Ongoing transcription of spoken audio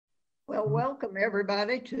Well, welcome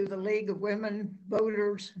everybody to the League of Women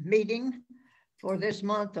Voters meeting for this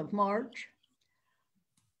month of March.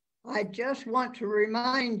 I just want to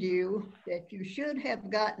remind you that you should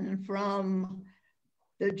have gotten from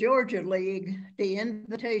the Georgia League the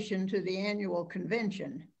invitation to the annual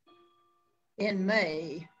convention in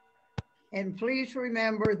May. And please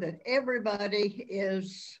remember that everybody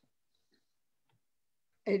is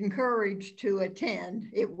encouraged to attend.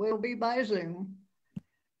 It will be by Zoom.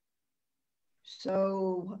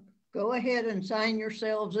 So go ahead and sign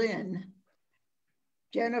yourselves in.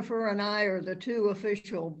 Jennifer and I are the two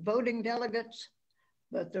official voting delegates,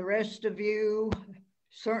 but the rest of you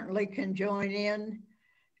certainly can join in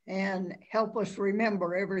and help us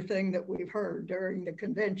remember everything that we've heard during the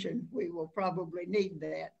convention. We will probably need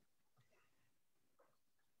that.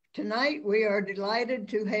 Tonight, we are delighted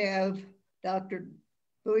to have Dr.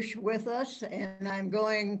 Bush with us, and I'm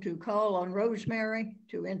going to call on Rosemary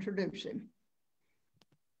to introduce him.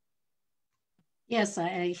 Yes,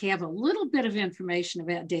 I have a little bit of information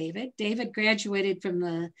about David. David graduated from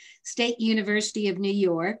the State University of New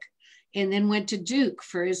York and then went to Duke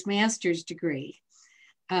for his master's degree.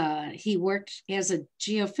 He worked as a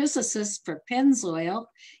geophysicist for Pennzoil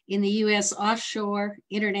in the U.S. Offshore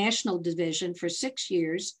International Division for 6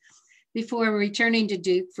 years before returning to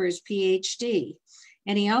Duke for his PhD.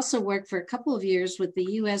 And he also worked for a couple of years with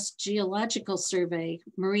the U.S. Geological Survey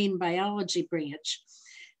Marine Biology Branch.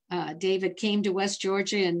 David came to West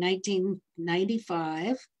Georgia in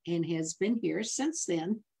 1995 and has been here since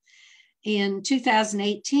then. In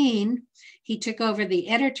 2018, he took over the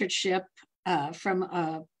editorship from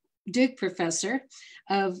a Duke professor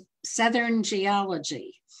of Southern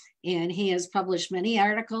Geology. And he has published many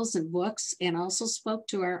articles and books and also spoke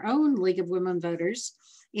to our own League of Women Voters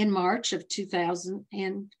in March of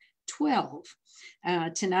 2012.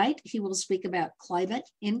 Tonight, he will speak about climate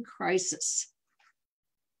in crisis.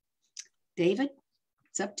 David,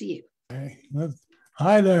 it's up to you. Hi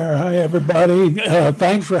there. Hi, everybody.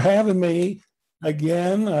 Thanks for having me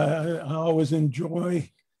again. I always enjoy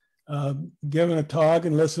giving a talk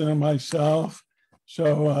and listening to myself.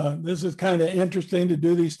 So this is kind of interesting to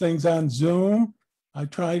do these things on Zoom. I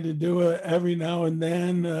try to do it every now and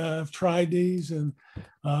then. I've tried these and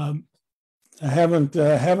I haven't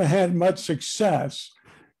had much success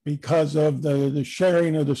because of the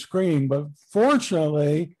sharing of the screen. But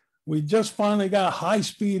fortunately, we just finally got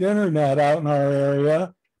high-speed internet out in our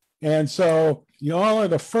area. And so you all are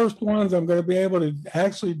the first ones I'm going to be able to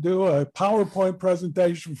actually do a PowerPoint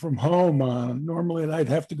presentation from home on. Normally, I'd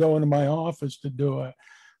have to go into my office to do it.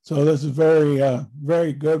 So this is very,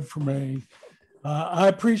 very good for me. I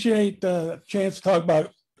appreciate the chance to talk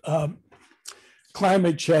about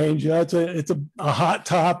climate change. You know, it's a hot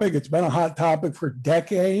topic. It's been a hot topic for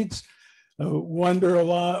decades. I wonder a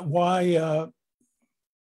lot why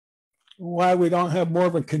we don't have more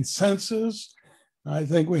of a consensus. I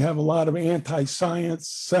think we have a lot of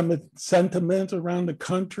anti-science sentiment around the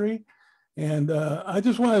country. And I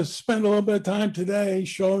just want to spend a little bit of time today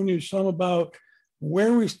showing you some about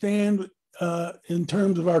where we stand in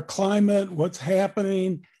terms of our climate, what's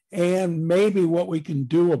happening, and maybe what we can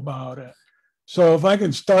do about it. So if I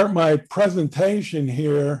can start my presentation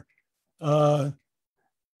here, now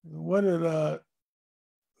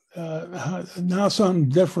something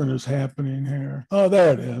different is happening here. Oh,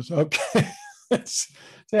 there it is. Okay. See,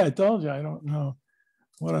 I told you I don't know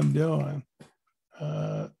what I'm doing.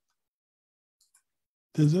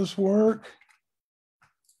 Does this work?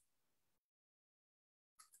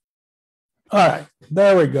 All right,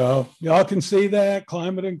 there we go. Y'all can see that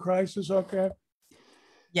climate in crisis, okay?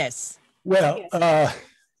 Yes. Well, I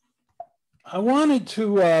wanted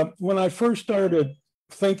to, when I first started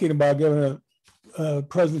thinking about giving a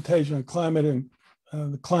presentation on climate and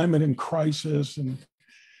the climate in crisis, and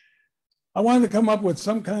I wanted to come up with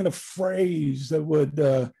some kind of phrase that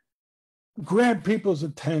would grab people's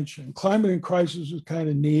attention. Climate in crisis is kind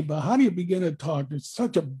of neat, but how do you begin to talk? It's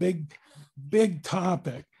such a big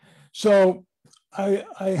topic. So I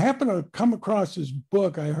happened to come across this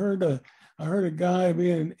book. I heard a guy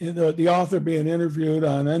the author being interviewed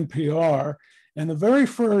on NPR, and the very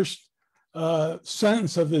first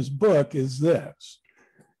sentence of his book is this.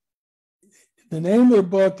 The name of the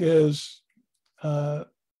book is the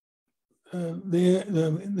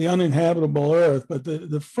Uninhabitable Earth, but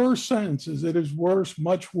the first sentence is, "It is worse,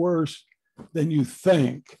 much worse than you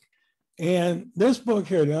think." And this book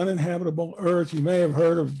here, The Uninhabitable Earth, you may have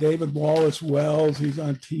heard of David Wallace Wells. He's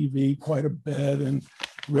on TV quite a bit and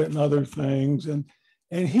written other things. And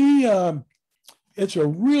he, it's a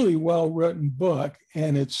really well-written book,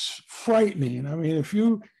 and it's frightening. I mean, if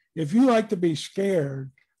you like to be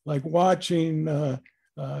scared, like watching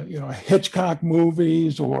Hitchcock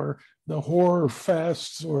movies or the horror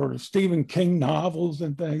fests or Stephen King novels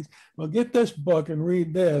and things. Well, get this book and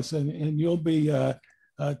read this, and you'll be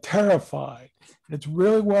terrified. It's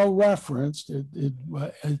really well referenced.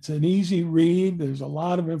 It's an easy read. There's a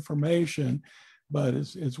lot of information, but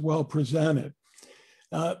it's well presented.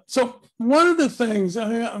 So one of the things,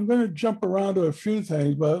 I'm going to jump around to a few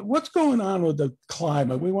things, but what's going on with the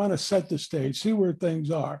climate? We want to set the stage, see where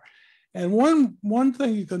things are. And one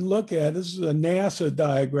thing you can look at, this is a NASA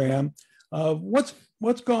diagram of what's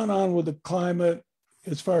gone on with the climate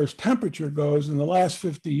as far as temperature goes in the last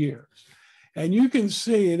 50 years. And you can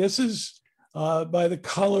see this is by the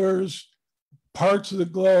colors, parts of the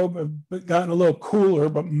globe have gotten a little cooler,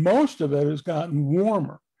 but most of it has gotten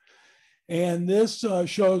warmer. And this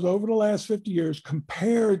shows over the last 50 years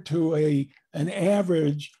compared to an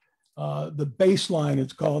average, the baseline,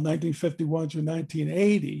 it's called 1951 through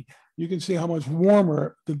 1980. You can see how much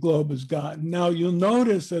warmer the globe has gotten. Now you'll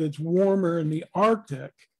notice that it's warmer in the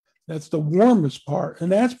Arctic. That's the warmest part.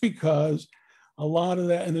 And that's because a lot of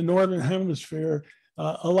that in the Northern Hemisphere,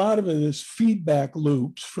 a lot of it is feedback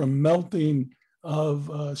loops from melting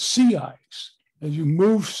of sea ice. As you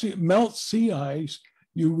melt sea ice,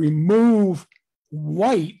 you remove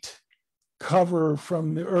white cover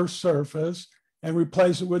from the Earth's surface and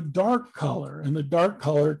replace it with dark color. And the dark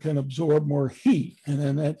color can absorb more heat. And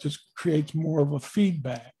then that just creates more of a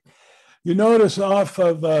feedback. You notice off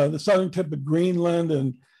of the southern tip of Greenland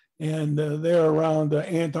and there around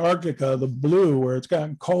Antarctica, the blue, where it's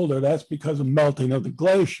gotten colder, that's because of melting of the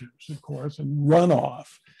glaciers, of course, and runoff.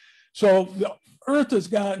 So the Earth has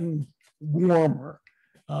gotten warmer.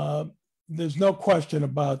 There's no question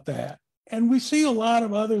about that. And we see a lot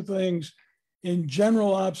of other things in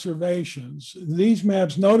general observations. These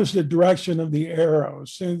maps, notice the direction of the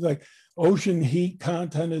arrows. Things like ocean heat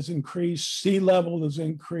content has increased, sea level has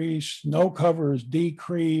increased, snow cover has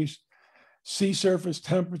decreased, sea surface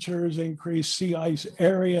temperature has increased, sea ice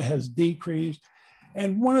area has decreased.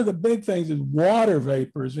 And one of the big things is water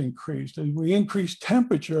vapor has increased. As we increase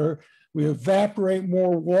temperature, we evaporate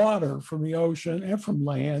more water from the ocean and from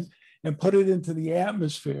land and put it into the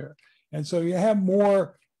atmosphere. And so you have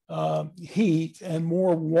more heat and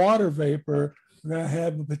more water vapor. We're going to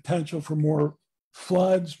have the potential for more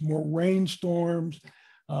floods, more rainstorms,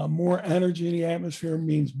 more energy in the atmosphere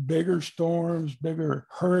means bigger storms, bigger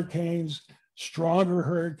hurricanes, stronger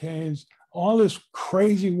hurricanes. All this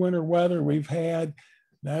crazy winter weather we've had,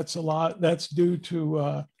 that's due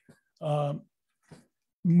to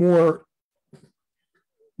more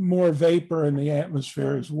vapor in the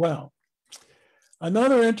atmosphere as well.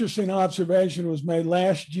 Another interesting observation was made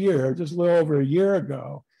last year, just a little over a year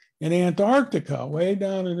ago, in Antarctica, way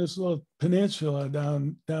down in this little peninsula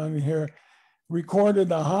down here, recorded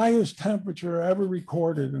the highest temperature ever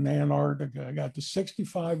recorded in Antarctica. It got to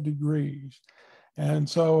 65 degrees. And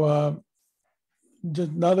so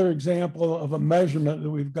just another example of a measurement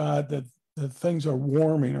that we've got that things are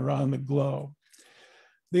warming around the globe.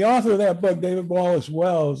 The author of that book, David Wallace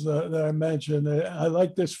Wells, that I mentioned, I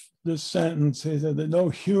like this sentence. He said that no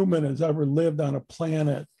human has ever lived on a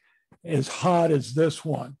planet as hot as this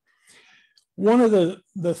one. One of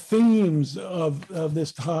the themes of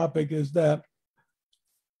this topic is that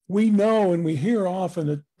we know and we hear often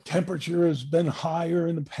that temperature has been higher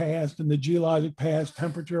in the past, in the geologic past.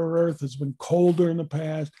 Temperature of Earth has been colder in the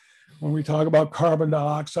past. When we talk about carbon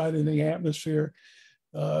dioxide in the atmosphere,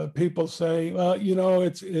 people say, well,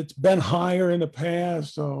 it's been higher in the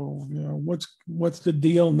past. So, what's the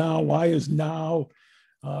deal now? Why is now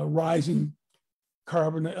rising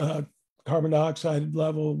carbon dioxide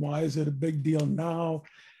level? Why is it a big deal now?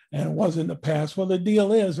 And it wasn't in the past. Well, the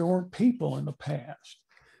deal is there weren't people in the past.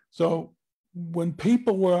 So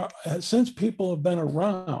since people have been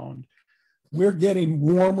around, we're getting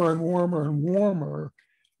warmer and warmer and warmer,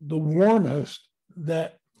 the warmest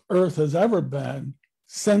that Earth has ever been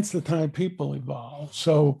since the time people evolved.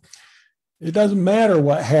 So it doesn't matter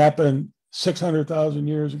what happened 600,000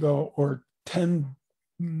 years ago or 10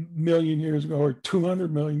 million years ago or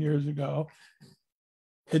 200 million years ago.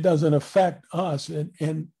 It doesn't affect us.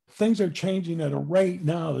 And things are changing at a rate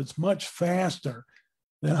now that's much faster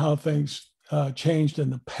than how things changed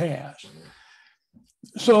in the past.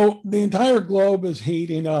 So the entire globe is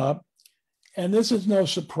heating up, and this is no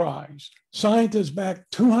surprise. Scientists back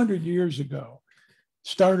 200 years ago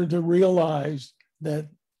started to realize that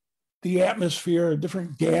the atmosphere,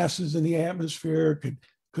 different gases in the atmosphere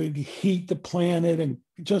could heat the planet, and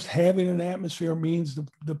just having an atmosphere means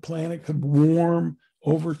the planet could warm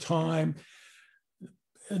over time.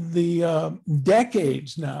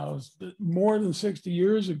 decades now, more than 60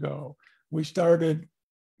 years ago, we started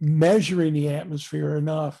measuring the atmosphere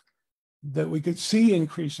enough that we could see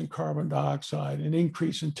increase in carbon dioxide and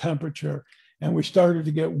increase in temperature. And we started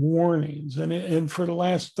to get warnings. And for the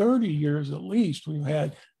last 30 years, at least, we've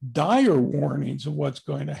had dire warnings of what's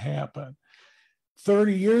going to happen.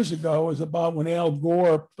 30 years ago was about when Al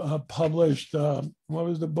Gore published, what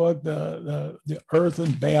was the book? The Earth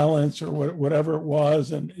in Balance, or whatever it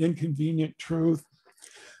was, an Inconvenient Truth.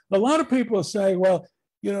 A lot of people say, well,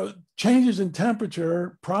 you know, changes in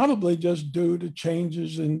temperature probably just due to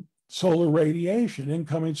changes in solar radiation,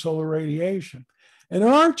 incoming solar radiation. And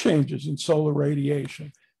there are changes in solar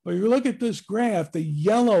radiation. But you look at this graph, the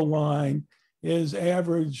yellow line is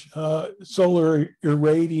average solar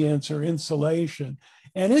irradiance or insolation.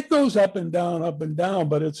 And it goes up and down,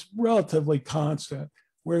 but it's relatively constant.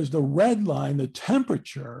 Whereas the red line, the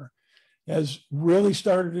temperature, has really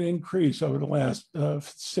started to increase over the last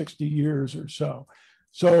 60 years or so.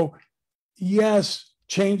 So yes,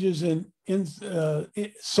 changes in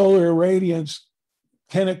solar irradiance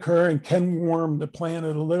can occur and can warm the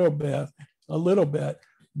planet a little bit.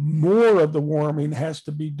 More of the warming has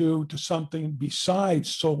to be due to something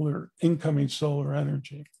besides incoming solar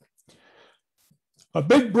energy. A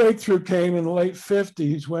big breakthrough came in the late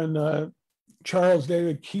 50s when Charles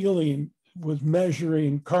David Keeling was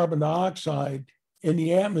measuring carbon dioxide in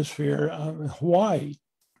the atmosphere on Hawaii,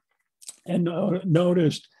 and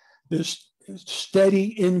noticed this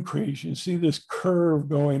steady increase. You see this curve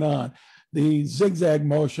going on. The zigzag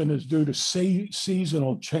motion is due to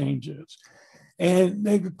seasonal changes. And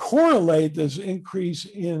they could correlate this increase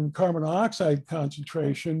in carbon dioxide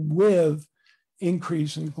concentration with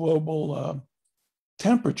increase in global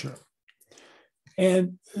temperature.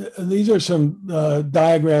 And these are some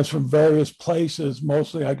diagrams from various places.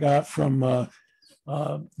 Mostly I got from the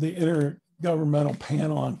Intergovernmental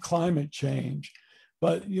Panel on Climate Change.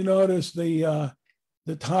 But you notice the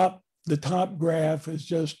top graph is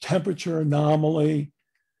just temperature anomaly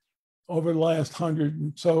over the last 100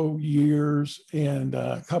 and so years and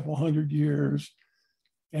a couple hundred years.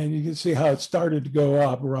 And you can see how it started to go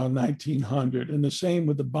up around 1900. And the same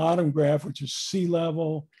with the bottom graph, which is sea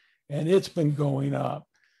level, and it's been going up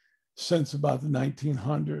since about the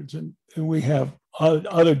 1900s. And we have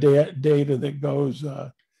other data that goes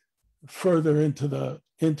further into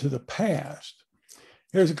the past.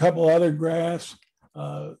 Here's a couple other graphs.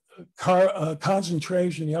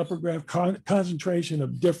 Concentration, the upper graph, concentration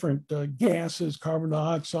of different gases, carbon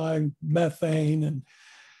dioxide, methane,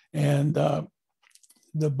 and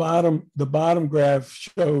the bottom graph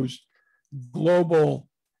shows global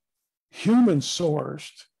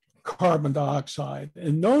human-sourced carbon dioxide.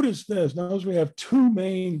 And notice we have two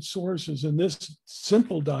main sources in this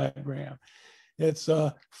simple diagram. It's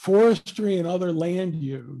forestry and other land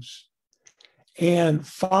use, and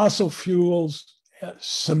fossil fuels,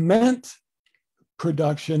 cement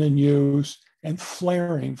production and use, and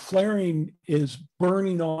flaring. Flaring is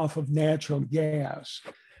burning off of natural gas.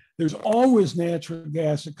 There's always natural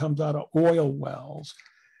gas that comes out of oil wells.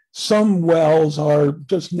 Some wells are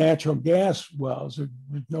just natural gas wells. There's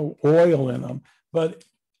no oil in them, but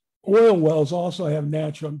oil wells also have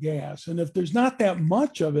natural gas. And if there's not that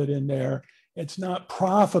much of it in there, it's not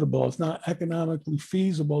profitable. It's not economically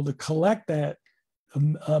feasible to collect that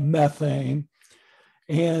methane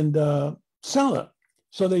and sell it.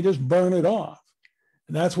 So they just burn it off.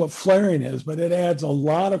 And that's what flaring is, but it adds a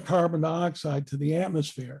lot of carbon dioxide to the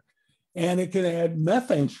atmosphere. And it can add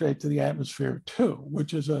methane straight to the atmosphere too,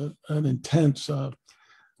 which is an intense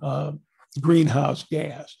greenhouse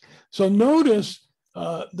gas. So notice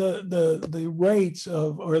the rates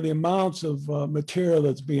of, or the amounts of material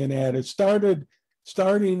that's being added. Starting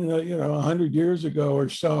 100 years ago or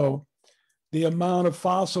so, the amount of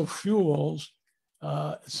fossil fuels,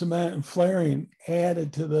 cement and flaring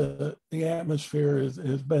added to the atmosphere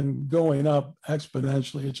has been going up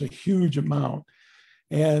exponentially. It's a huge amount.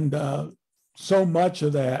 And so much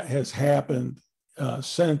of that has happened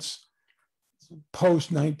since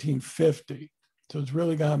post 1950. So it's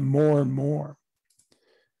really gotten more and more.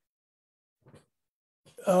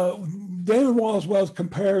 David Wallace Wells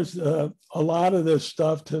compares a lot of this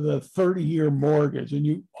stuff to the 30-year mortgage. And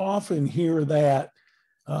you often hear that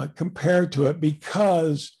compared to it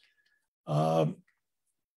because, that's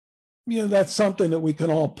something that we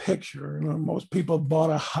can all picture. Most people bought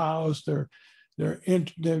a house, they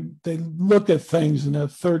look at things in a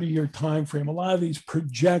 30-year time frame. A lot of these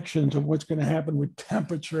projections of what's going to happen with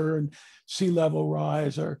temperature and sea level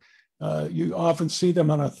rise you often see them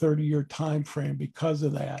on a 30-year time frame because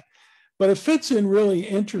of that. But it fits in really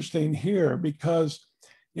interesting here because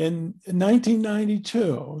in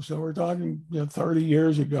 1992, so we're talking 30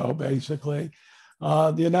 years ago, basically,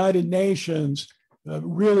 the United Nations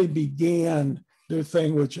really began their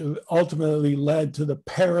thing, which ultimately led to the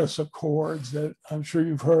Paris Accords that I'm sure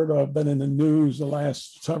you've heard of, been in the news the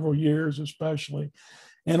last several years, especially.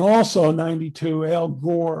 And also 92, Al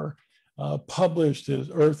Gore published his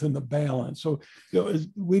Earth in the Balance. So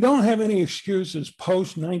we don't have any excuses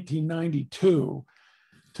post 1992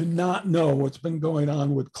 to not know what's been going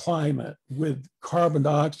on with climate, with carbon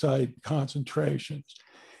dioxide concentrations.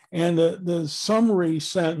 And the summary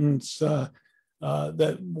sentence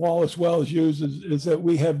that Wallace Wells uses is that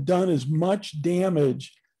we have done as much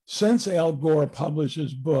damage since Al Gore published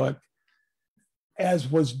his book as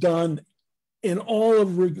was done in all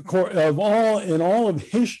of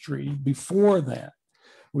history before that.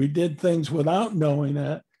 We did things without knowing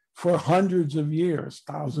it for hundreds of years,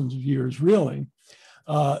 thousands of years, really.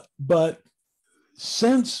 But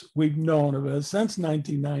since we've known of it, since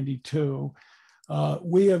 1992,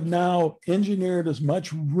 we have now engineered as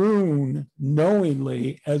much ruin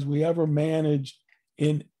knowingly as we ever managed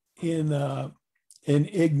in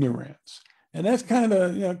ignorance. And that's kind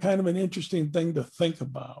of an interesting thing to think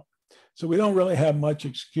about. So we don't really have much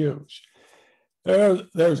excuse.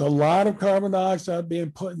 There's a lot of carbon dioxide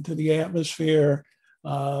being put into the atmosphere.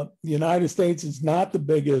 The United States is not the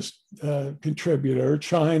biggest contributor.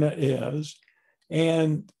 China is.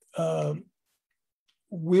 And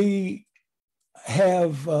we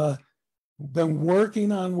have been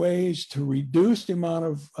working on ways to reduce the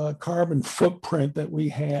amount of carbon footprint that we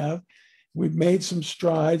have. We've made some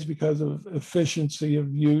strides because of efficiency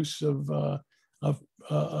of use of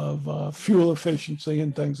fuel efficiency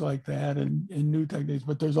and things like that, and new techniques.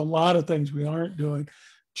 But there's a lot of things we aren't doing.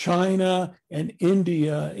 China and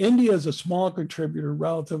India. India is a small contributor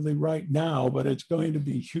relatively right now, but it's going to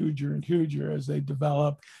be huger and huger as they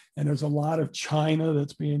develop. And there's a lot of China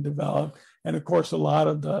that's being developed. And of course, a lot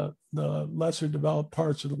of the lesser developed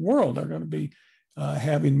parts of the world are going to be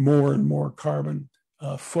having more and more carbon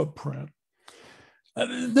footprint.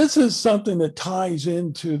 This is something that ties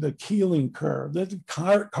into the Keeling curve. That's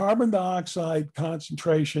carbon dioxide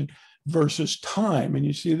concentration versus time. And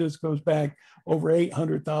you see this goes back over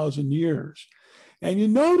 800,000 years. And you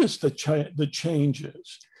notice the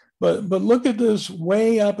changes. But look at this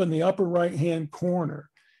way up in the upper right-hand corner.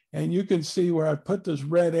 And you can see where I put this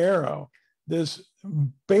red arrow, this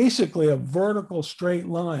basically a vertical straight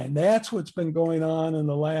line. That's what's been going on in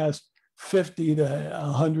the last 50 to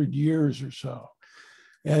 100 years or so.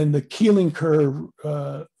 And the Keeling curve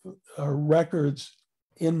records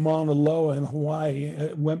in Mauna Loa in Hawaii,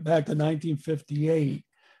 it went back to 1958.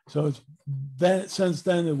 So it's since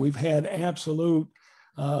then that we've had absolute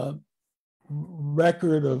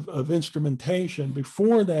record of instrumentation.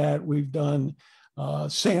 Before that, we've done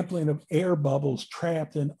sampling of air bubbles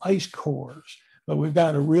trapped in ice cores. But we've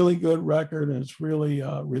got a really good record and it's really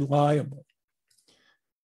reliable.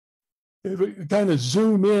 If we kind of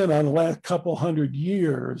zoom in on the last couple hundred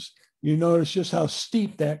years, you notice just how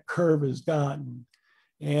steep that curve has gotten.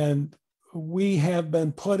 And we have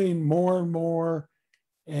been putting more and more,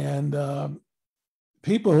 and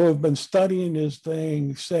people who have been studying this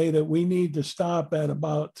thing say that we need to stop at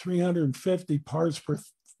about 350 parts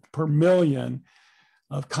per million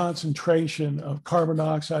of concentration of carbon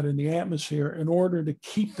dioxide in the atmosphere in order to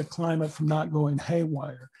keep the climate from not going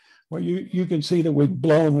haywire. Well, you can see that we've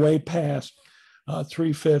blown way past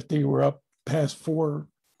 350. We're up past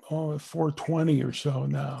 420 or so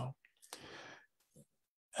now.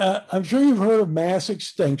 I'm sure you've heard of mass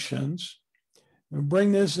extinctions. We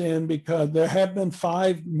bring this in because there have been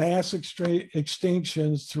 5 mass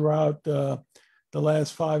extinctions throughout the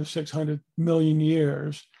last 500-600 million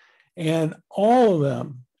years. And all of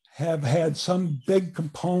them have had some big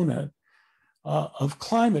component of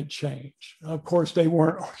climate change. Of course, they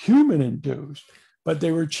weren't human induced, but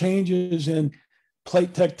they were changes in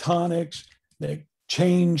plate tectonics that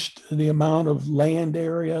changed the amount of land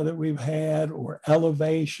area that we've had, or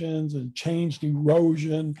elevations, and changed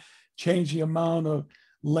erosion, changed the amount of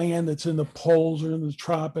land that's in the poles or in the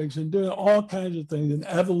tropics, and doing all kinds of things, and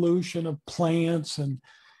evolution of plants and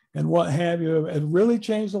what have you. It really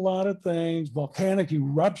changed a lot of things. Volcanic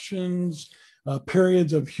eruptions,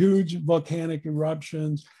 periods of huge volcanic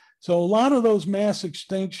eruptions. So a lot of those mass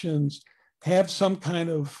extinctions have some kind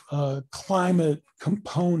of climate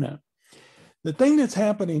component. The thing that's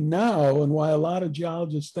happening now, and why a lot of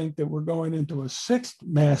geologists think that we're going into a 6th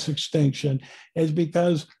mass extinction, is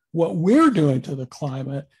because what we're doing to the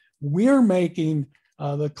climate, we're making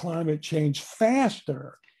the climate change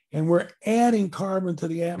faster, and we're adding carbon to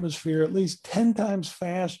the atmosphere at least 10 times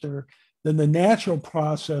faster than the natural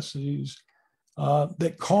processes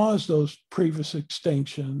that cause those previous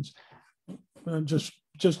extinctions.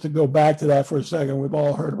 Just to go back to that for a second, we've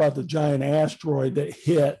all heard about the giant asteroid that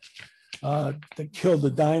hit that killed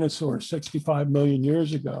the dinosaurs 65 million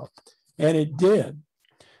years ago. And it did.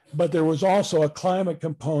 But there was also a climate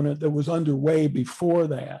component that was underway before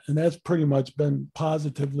that. And that's pretty much been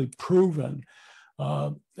positively proven.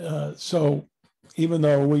 So even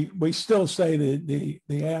though we still say that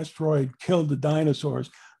the asteroid killed the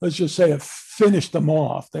dinosaurs, let's just say it finished them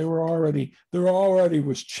off. There already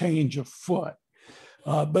was change afoot.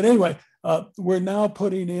 But anyway, we're now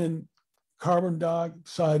putting in carbon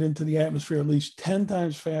dioxide into the atmosphere at least 10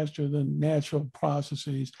 times faster than natural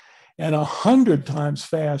processes and 100 times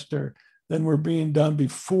faster than were being done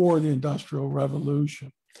before the Industrial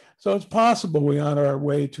Revolution. So it's possible we're on our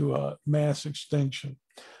way to a mass extinction,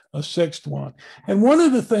 a sixth one. And one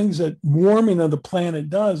of the things that warming of the planet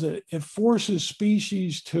does, it forces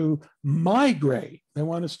species to migrate. They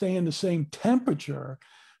want to stay in the same temperature.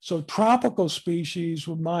 So tropical species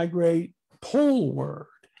will migrate poleward.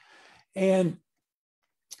 And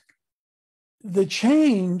the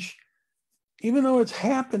change, even though it's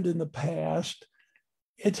happened in the past,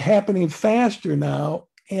 it's happening faster now,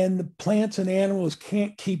 and the plants and animals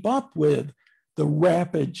can't keep up with the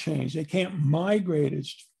rapid change. They can't migrate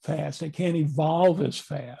as fast. They can't evolve as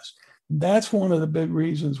fast. That's one of the big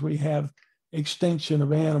reasons we have extinction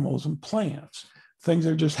of animals and plants. Things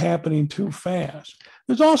are just happening too fast.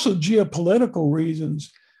 There's also geopolitical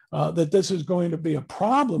reasons that this is going to be a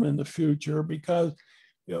problem in the future because,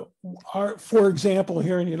 for example,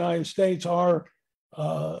 here in the United States, our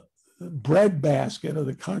bread basket of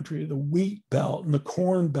the country, the wheat belt and the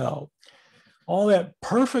corn belt, all that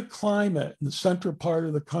perfect climate in the central part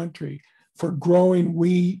of the country for growing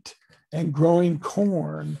wheat and growing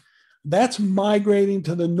corn, that's migrating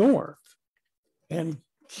to the north. And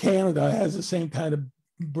Canada has the same kind of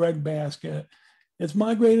bread basket. It's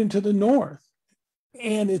migrating to the north.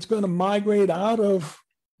 And it's going to migrate out of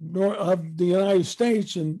the United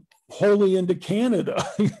States and wholly into Canada,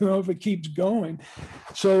 if it keeps going.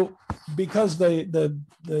 So because the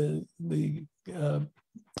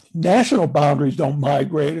national boundaries don't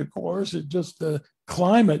migrate, of course, it just the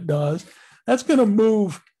climate does. That's going to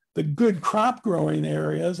move the good crop growing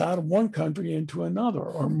areas out of one country into another,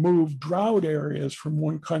 or move drought areas from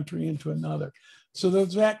one country into another. So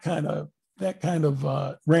there's that kind of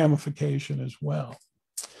ramification as well.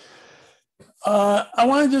 I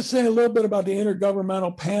want to just say a little bit about the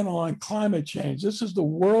Intergovernmental Panel on Climate Change. This is the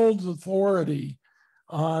world's authority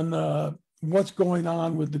on what's going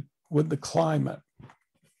on with the climate.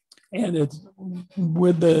 And it's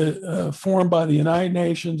with the formed by the United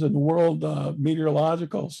Nations and the World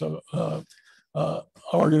Meteorological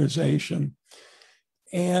Organization.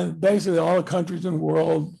 And basically all the countries in the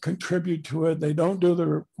world contribute to it. They don't do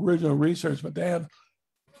the original research, but they have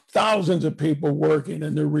thousands of people working,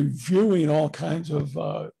 and they're reviewing all kinds of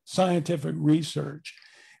scientific research,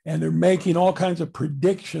 and they're making all kinds of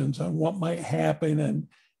predictions on what might happen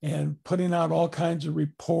and putting out all kinds of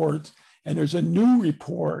reports. And there's a new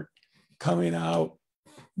report coming out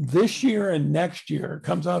this year and next year. It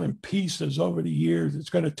comes out in pieces over the years.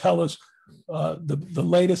 It's going to tell us the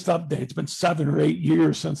latest updates. It's been 7 or 8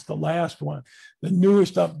 years since the last one. The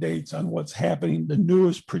newest updates on what's happening, the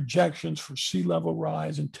newest projections for sea level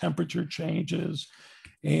rise and temperature changes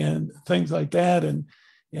and things like that. And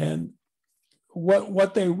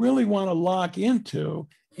what they really want to lock into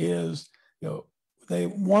is, they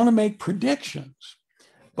want to make predictions.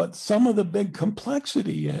 But some of the big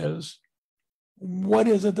complexity is, what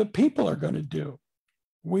is it that people are going to do?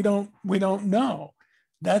 We don't know.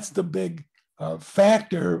 That's the big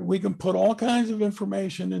factor. We can put all kinds of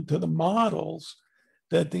information into the models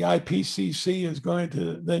that the IPCC is going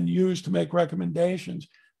to then use to make recommendations,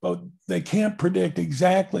 but they can't predict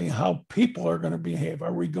exactly how people are going to behave.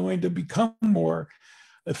 Are we going to become more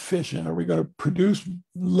efficient? Are we going to produce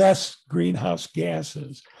less greenhouse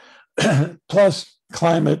gases? Plus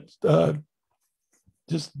climate,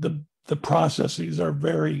 just the processes are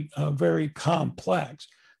very, very complex.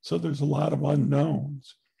 So there's a lot of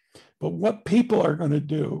unknowns. But what people are going to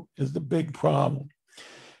do is the big problem.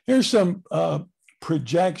 Here's some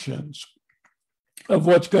projections of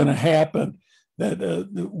what's going to happen that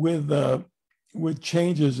with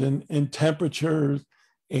changes in temperatures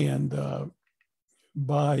and in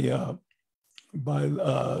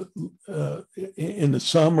the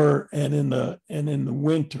summer and in the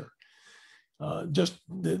winter.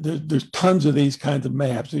 There's tons of these kinds of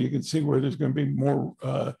maps, so you can see where there's going to be more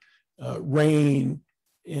rain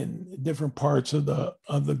in different parts of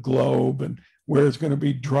the globe, and where it's going to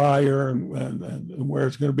be drier and where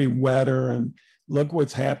it's going to be wetter. And look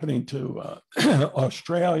what's happening to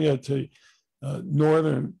Australia, to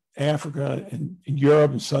Northern Africa and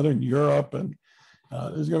Europe and Southern Europe. And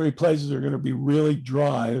there's going to be places that are going to be really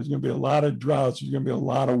dry. There's going to be a lot of droughts. There's going to be a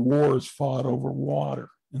lot of wars fought over water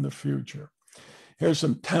in the future. Here's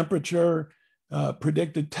some temperature,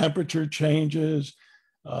 predicted temperature changes.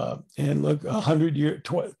 And look,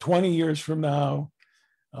 20 years from now,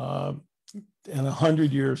 and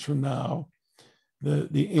 100 years from now,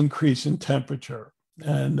 the increase in temperature.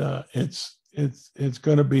 And it's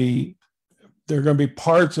going to be, there are going to be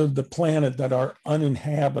parts of the planet that are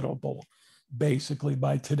uninhabitable, basically,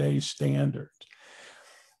 by today's standards.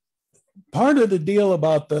 Part of the deal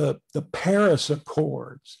about the Paris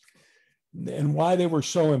Accords and why they were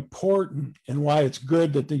so important and why it's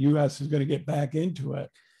good that the US is going to get back into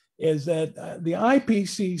it is that the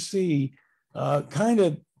IPCC kind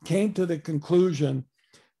of came to the conclusion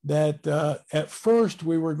that at first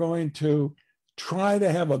we were going to try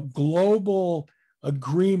to have a global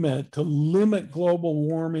agreement to limit global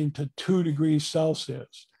warming to 2 degrees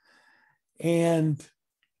Celsius. And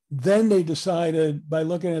then they decided, by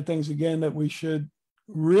looking at things again, that we should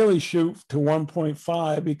really shoot to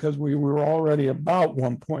 1.5 because we were already about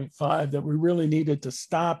 1.5, that we really needed to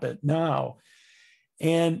stop it now.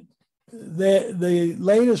 And the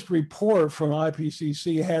latest report from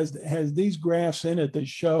IPCC has these graphs in it that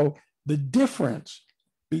show the difference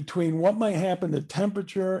between what might happen to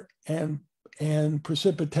temperature and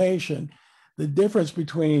precipitation, the difference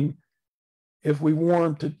between if we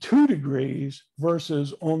warm to 2 degrees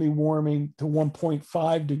versus only warming to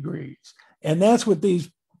 1.5 degrees. And that's what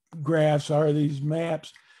these graphs are, these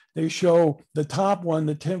maps. They show the top one,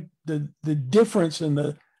 the difference in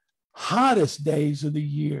the hottest days of the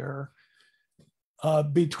year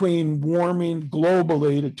between warming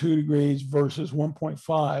globally to 2 degrees versus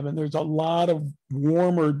 1.5. And there's a lot of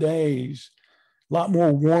warmer days, a lot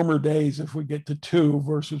more warmer days if we get to 2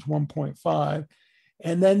 versus 1.5.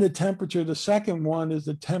 And then the temperature, the second one is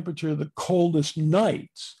the temperature of the coldest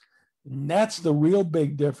nights. And that's the real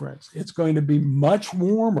big difference. It's going to be much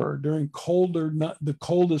warmer during the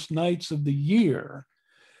coldest nights of the year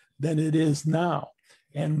than it is now.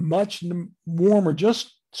 And much warmer,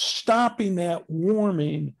 just stopping that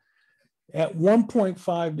warming at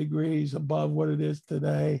 1.5 degrees above what it is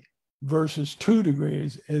today versus 2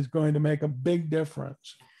 degrees is going to make a big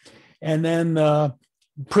difference. And then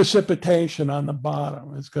precipitation on the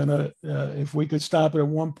bottom is going to, if we could stop it at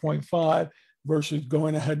 1.5 versus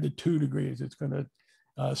going ahead to 2 degrees, it's going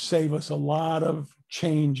to save us a lot of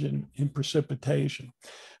change in precipitation.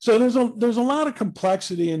 So there's a lot of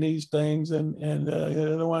complexity in these things, and I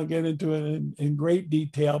don't want to get into it in great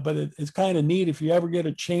detail, but it's kind of neat. If you ever get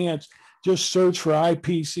a chance, just search for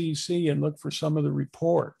IPCC and look for some of the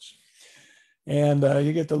reports. And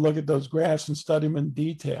you get to look at those graphs and study them in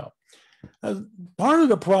detail. Part of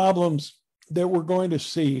the problems that we're going to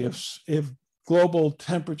see if global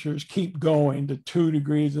temperatures keep going to 2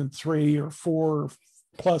 degrees and 3 or 4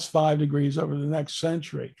 plus 5 degrees over the next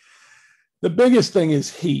century, the biggest thing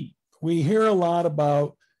is heat. We hear a lot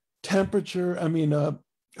about temperature,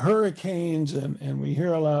 hurricanes, and we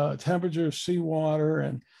hear a lot of temperature of seawater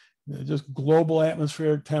and just global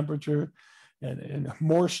atmospheric temperature and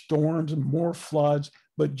more storms and more floods,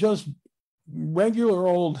 but just regular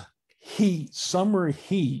old heat, summer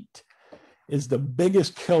heat is the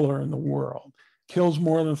biggest killer in the world. Kills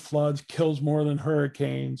more than floods, kills more than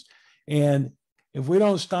hurricanes. And if we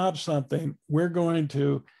don't stop something, we're going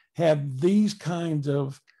to have these kinds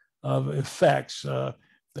of effects. The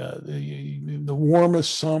warmer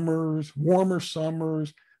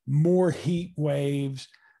summers, more heat waves,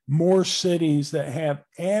 more cities that have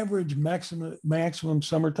average maximum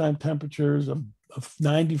summertime temperatures of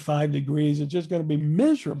 95 degrees. It's just going to be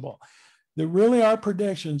miserable. There really are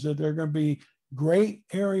predictions that there are going to be great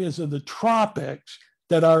areas of the tropics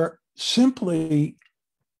that are simply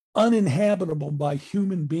uninhabitable by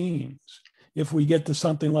human beings if we get to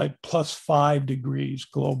something like plus 5 degrees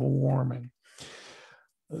global warming.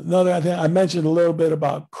 Another thing, I mentioned a little bit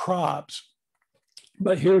about crops,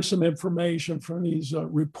 but here's some information from these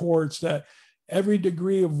reports that every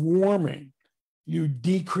degree of warming, you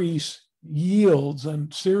decrease yields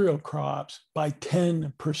on cereal crops by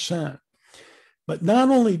 10%. But not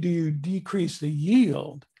only do you decrease the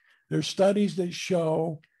yield, there's studies that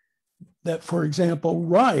show that, for example,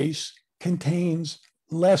 rice contains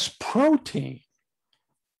less protein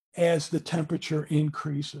as the temperature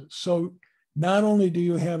increases. So not only do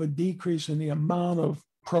you have a decrease in the amount of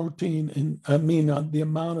protein, the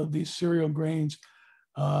amount of these cereal grains,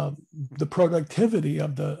 the productivity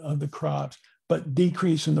of the crops, but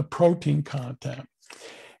decrease in the protein content.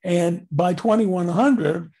 And by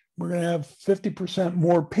 2100, we're going to have 50%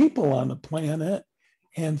 more people on the planet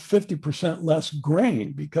and 50% less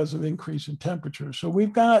grain because of increase in temperature. So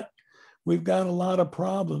we've got a lot of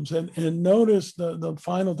problems. And notice the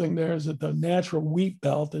final thing there is that the natural wheat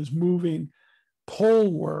belt is moving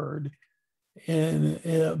poleward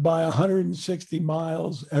by 160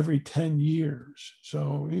 miles every 10 years.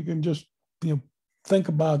 So you can just think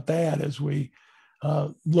about that as we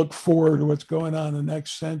look forward to what's going on in the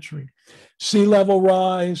next century. Sea level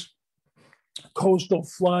rise, coastal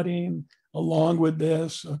flooding, along with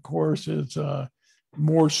this, of course, it's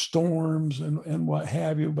more storms and what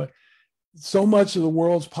have you. But so much of the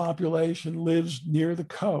world's population lives near the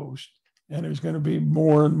coast, and there's going to be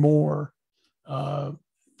more and more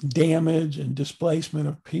damage and displacement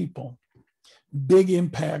of people. Big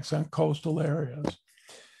impacts on coastal areas.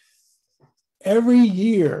 Every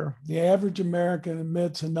year, the average American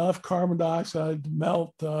emits enough carbon dioxide to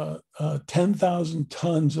melt 10,000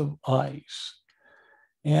 tons of ice.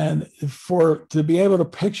 And to be able to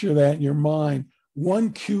picture that in your mind,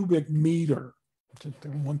 1 cubic meter,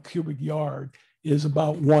 1 cubic yard, is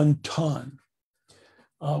about 1 ton,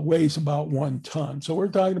 weighs about 1 ton. So we're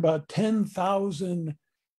talking about 10,000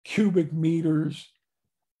 cubic meters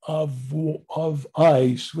of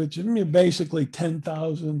ice, which is basically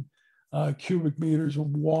 10,000 cubic meters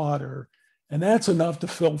of water. And that's enough to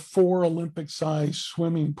fill 4 Olympic-sized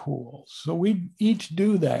swimming pools. So we each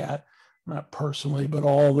do that, not personally, but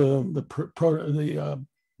all the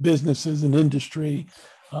businesses and industry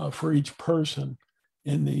for each person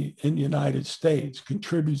in the United States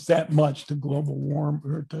contributes that much to global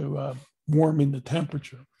warming the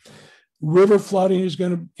temperature. River flooding is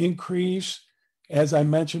going to increase. As I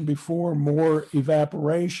mentioned before, more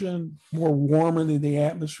evaporation, more warming in the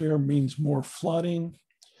atmosphere means more flooding.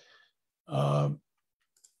 The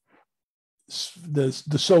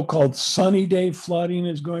so-called sunny day flooding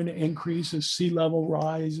is going to increase as sea level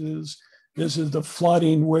rises. This is the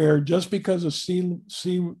flooding where just because of sea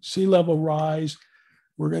level rise,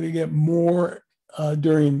 we're going to get more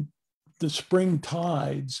during the spring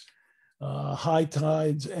tides, high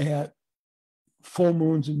tides at full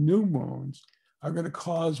moons and new moons are going to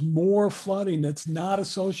cause more flooding that's not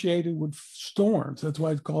associated with storms. That's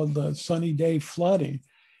why it's called the sunny day flooding.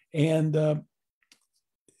 And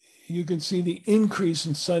you can see the increase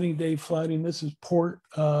in sunny day flooding. This is Fort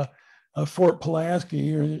Pulaski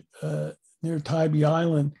here near Tybee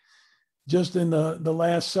Island. Just in the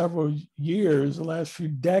last several years, the last few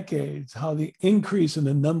decades, how the increase in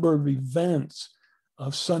the number of events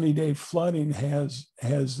of sunny day flooding has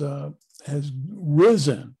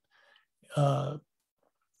risen.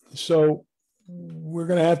 So we're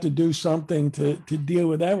going to have to do something to deal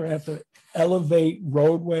with that. We have to elevate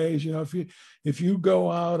roadways. If you go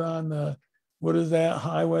out on what is that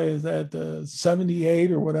highway? Is that the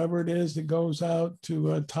 78 or whatever it is that goes out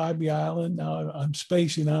to Tybee Island? Now I'm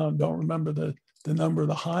spacing out and don't remember the number of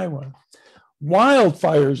the highway.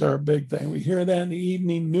 Wildfires are a big thing. We hear that in the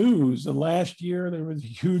evening news. And last year there was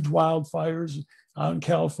huge wildfires out in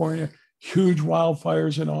California, huge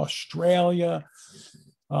wildfires in Australia.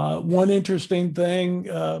 One interesting thing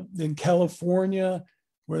in California,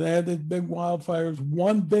 where they had these big wildfires,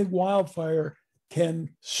 one big wildfire can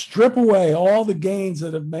strip away all the gains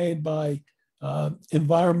that have made by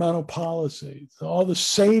environmental policies, all the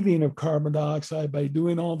saving of carbon dioxide by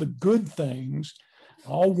doing all the good things,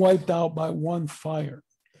 all wiped out by one fire.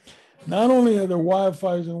 Not only are there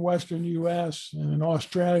wildfires in Western US and in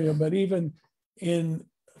Australia, but even in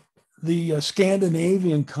the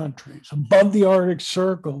Scandinavian countries, above the Arctic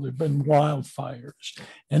Circle, there have been wildfires.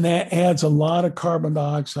 And that adds a lot of carbon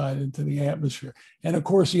dioxide into the atmosphere. And of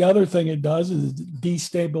course, the other thing it does is it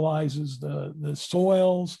destabilizes the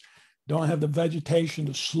soils, don't have the vegetation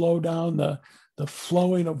to slow down the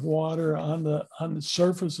flowing of water on the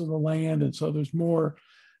surface of the land. And so there's more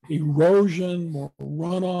erosion, more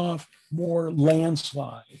runoff, more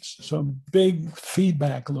landslides. So big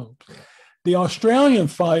feedback loops. The Australian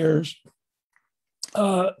fires,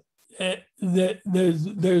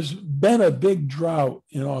 there's been a big drought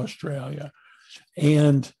in Australia,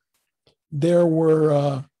 and there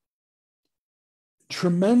were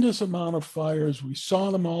tremendous amount of fires. We saw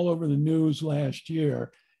them all over the news last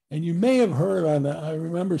year, and you may have heard I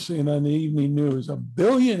remember seeing on the evening news, 1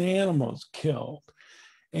 billion animals killed,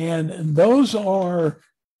 and those are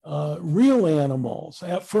real animals.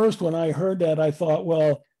 At first, when I heard that, I thought,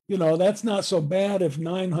 well, that's not so bad if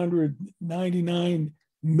 999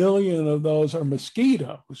 million of those are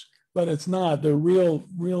mosquitoes, but it's not. They're real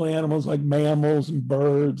animals like mammals and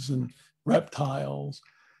birds and reptiles.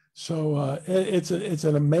 So it's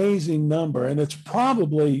an amazing number, and it's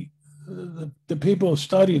probably the people who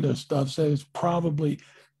study this stuff say it's probably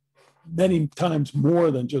many times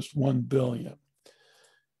more than just 1 billion.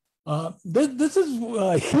 This is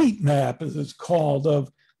a heat map, as it's called.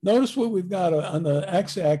 Of notice what we've got on the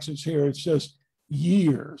x-axis here. It's just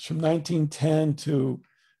years from 1910 to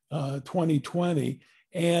 2020,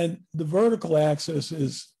 and the vertical axis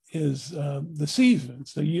is the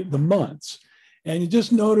seasons, the months. And you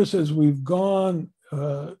just notice as we've gone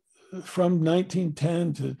from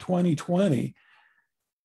 1910 to 2020,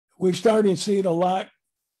 we're starting to see a lot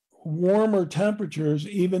warmer temperatures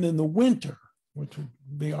even in the winter, which would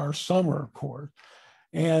be our summer, of course.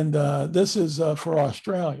 And this is for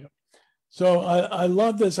Australia. So I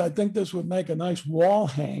love this. I think this would make a nice wall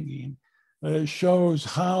hanging. It shows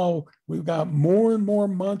how we've got more and more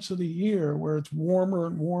months of the year where it's warmer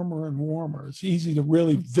and warmer and warmer. It's easy to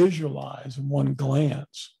really visualize in one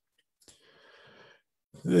glance.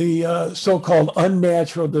 The so-called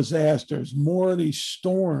unnatural disasters, more of these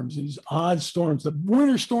storms, these odd storms, the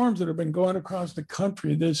winter storms that have been going across the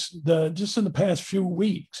country just in the past few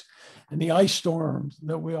weeks, and the ice storms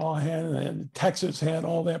that we all had, and Texas had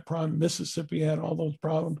all that problem, Mississippi had all those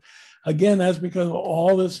problems. Again, that's because of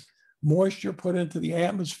all this moisture put into the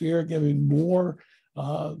atmosphere, giving more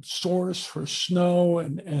source for snow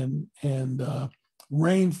and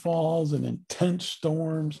rainfalls and intense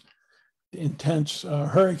storms, intense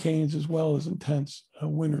hurricanes, as well as intense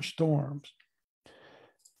winter storms.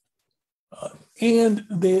 And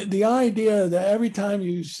the idea that every time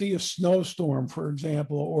you see a snowstorm, for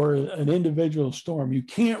example, or an individual storm, you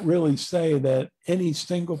can't really say that any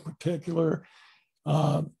single particular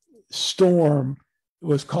storm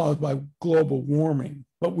was caused by global warming.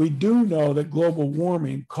 But we do know that global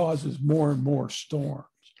warming causes more and more storms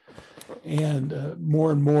and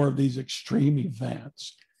more of these extreme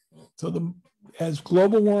events. So as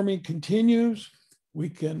global warming continues, we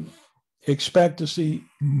can expect to see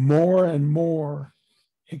more and more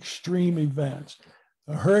extreme events.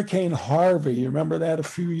 Hurricane Harvey, you remember that a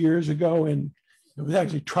few years ago? And it was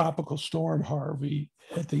actually Tropical Storm Harvey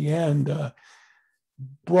at the end,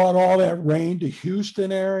 brought all that rain to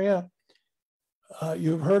Houston area.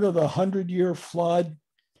 You've heard of the 100-year flood.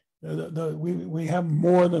 We have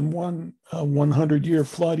more than one 100-year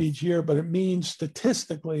flood each year, but it means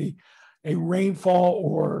statistically a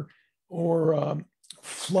rainfall or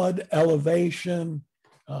flood elevation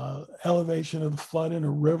of the flood in a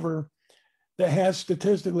river that has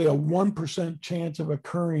statistically a 1% chance of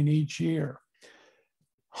occurring each year.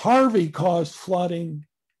 Harvey caused flooding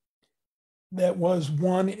that was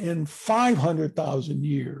 1 in 500,000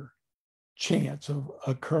 year chance of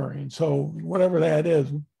occurring. So whatever that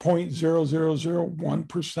is,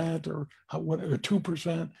 0.0001% or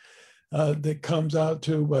 2% that comes out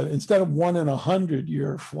to, but instead of 1 in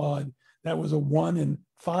 100-year flood, that was a 1 in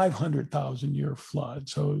 500,000 year flood.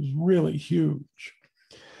 So it was really huge.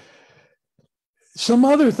 Some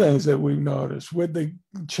other things that we've noticed with the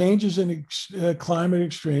changes in climate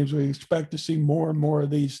extremes, we expect to see more and more of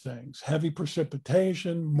these things: heavy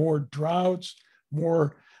precipitation, more droughts,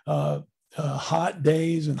 more hot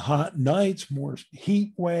days and hot nights, more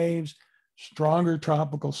heat waves, stronger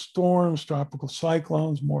tropical storms, tropical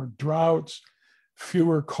cyclones, more droughts,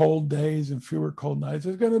 fewer cold days and fewer cold nights.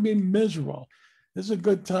 It's going to be miserable. This is a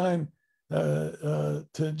good time to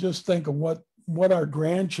just think of what our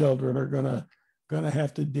grandchildren are going to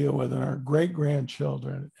have to deal with, and our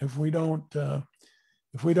great-grandchildren, if we don't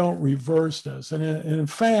reverse this. And in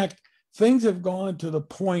fact, things have gone to the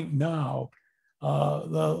point now. A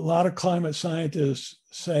lot of climate scientists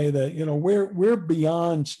say that we're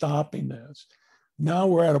beyond stopping this. Now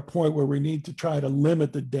we're at a point where we need to try to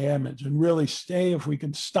limit the damage and really stay. If we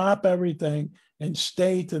can stop everything and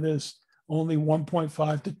stay to this only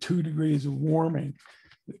 1.5 to 2 degrees of warming,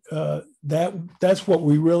 that's what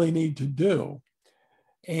we really need to do.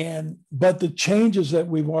 But the changes that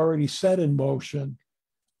we've already set in motion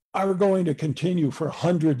are going to continue for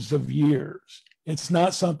hundreds of years. It's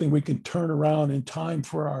not something we can turn around in time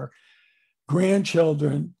for our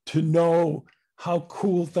grandchildren to know how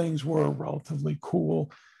cool things were, relatively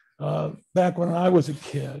cool, back when I was a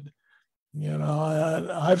kid.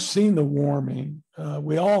 I've seen the warming.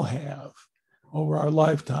 We all have over our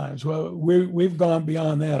lifetimes. Well, we've gone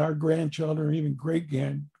beyond that. Our grandchildren, or even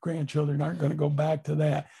great-grandchildren, aren't going to go back to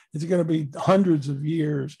that. It's going to be hundreds of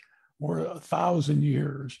years or 1,000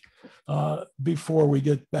 years before we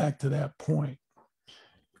get back to that point.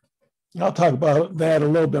 I'll talk about that a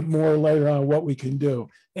little bit more later on, what we can do.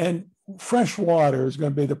 And fresh water is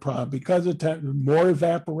going to be the problem because of more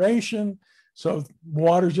evaporation. So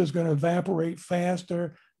water is just going to evaporate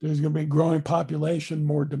faster. There's going to be growing population,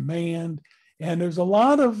 more demand. And there's a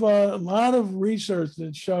lot of research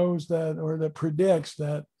that shows that, or that predicts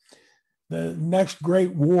that the next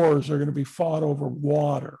great wars are going to be fought over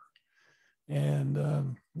water.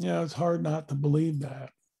 And, it's hard not to believe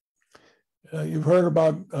that. You've heard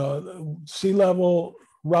about sea level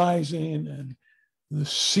rising and the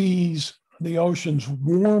seas, the oceans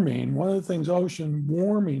warming. One of the things ocean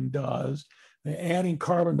warming does, adding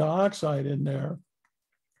carbon dioxide in there,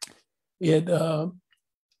 it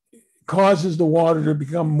causes the water to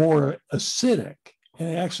become more acidic, and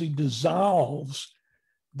it actually dissolves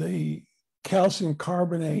the calcium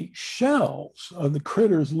carbonate shells of the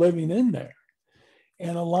critters living in there.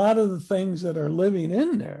 And a lot of the things that are living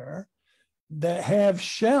in there that have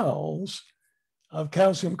shells of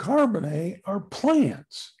calcium carbonate are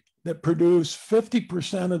plants that produce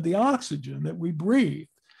 50% of the oxygen that we breathe.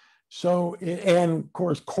 So, and of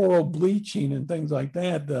course, coral bleaching and things like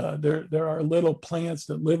that, there are little plants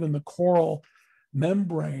that live in the coral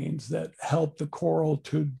membranes that help the coral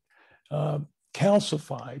to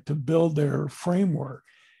calcify, to build their framework.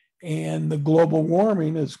 And the global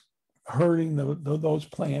warming is hurting those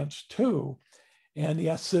plants too. And the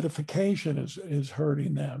acidification is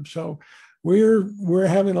hurting them. So we're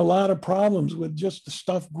having a lot of problems with just the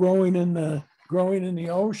stuff growing in the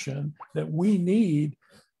ocean that we need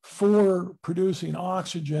for producing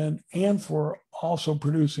oxygen and for also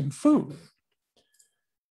producing food.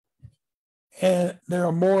 And there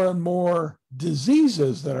are more and more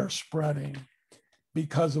diseases that are spreading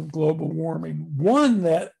because of global warming. One,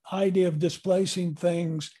 that idea of displacing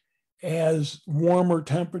things as warmer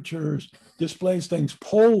temperatures displace things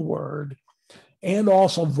poleward and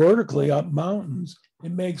also vertically up mountains,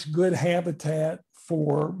 it makes good habitat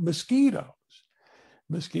for mosquitoes.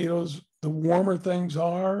 Mosquitoes, the warmer things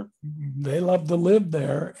are, they love to live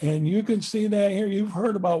there. And you can see that here. You've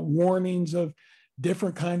heard about warnings of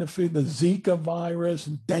different kind of food, the Zika virus,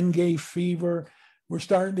 dengue fever. We're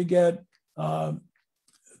starting to get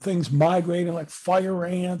things migrating like fire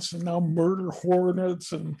ants and now murder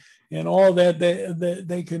hornets and all that.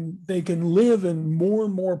 They can live in more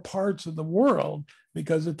and more parts of the world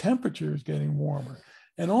because the temperature is getting warmer.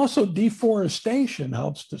 And also deforestation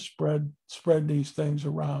helps to spread these things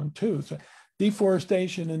around too. So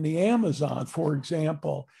deforestation in the Amazon, for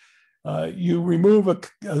example, you remove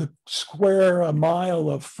a square mile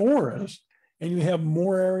of forest and you have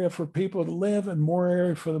more area for people to live and more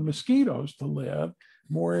area for the mosquitoes to live,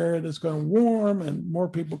 more area that's going to warm and more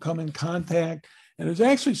people come in contact. And there's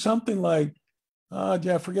actually something like,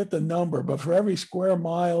 I forget the number, but for every square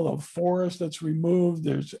mile of forest that's removed,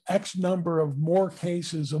 there's X number of more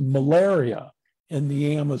cases of malaria in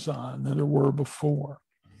the Amazon than there were before.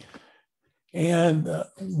 And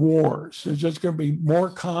wars, there's just going to be more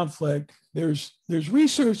conflict. There's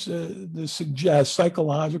research that suggests,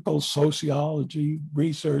 psychological sociology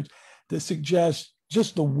research that suggests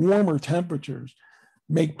just the warmer temperatures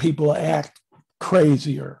make people act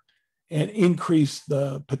crazier and increase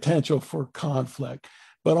the potential for conflict.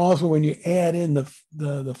 But also when you add in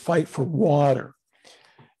the fight for water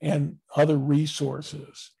and other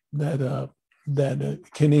resources that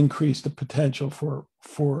can increase the potential for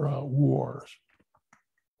wars.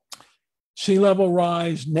 Sea level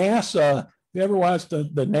rise, NASA, if you ever watched the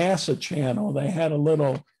NASA channel, they had a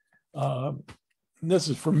little, this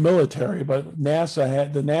is for military, but the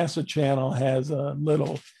NASA channel has a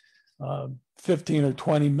little 15 or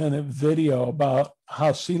 20 minute video about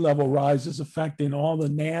how sea level rise is affecting all the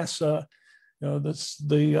NASA,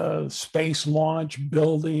 the space launch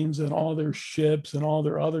buildings and all their ships and all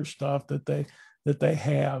their other stuff that they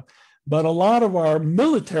have. But a lot of our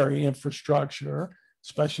military infrastructure,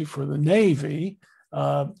 especially for the Navy,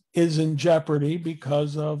 is in jeopardy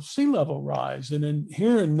because of sea level rise. And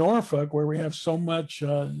here in Norfolk, where we have so much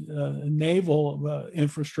naval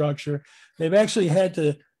infrastructure, they've actually had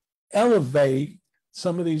to elevate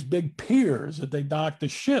some of these big piers that they dock the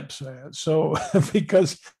ships at. So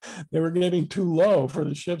because they were getting too low for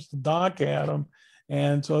the ships to dock at them.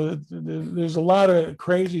 And so there's a lot of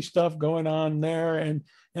crazy stuff going on there. And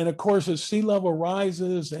of course, as sea level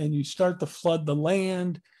rises and you start to flood the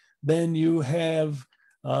land, then you have,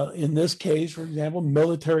 in this case, for example,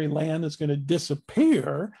 military land is going to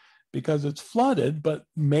disappear because it's flooded, but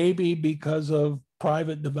maybe because of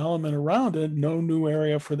private development around it, no new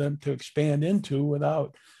area for them to expand into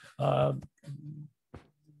without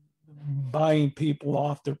buying people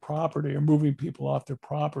off their property or moving people off their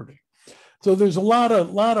property. So there's a lot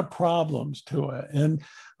of problems to it. And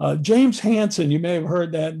James Hansen, you may have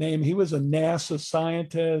heard that name. He was a NASA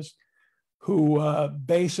scientist who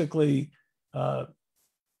basically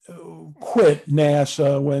quit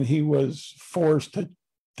NASA when he was forced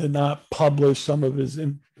to not publish some of his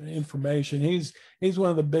information. He's one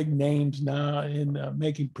of the big names now in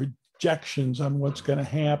making projections on what's going to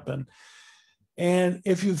happen. And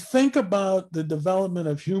if you think about the development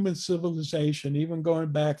of human civilization, even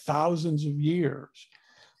going back thousands of years,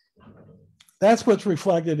 that's what's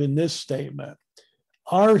reflected in this statement.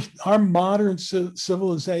 Our modern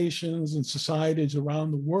civilizations and societies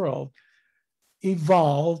around the world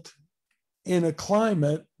evolved in a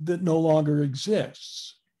climate that no longer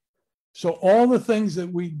exists. So all the things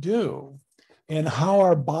that we do and how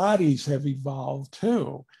our bodies have evolved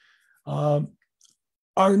too are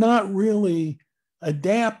not really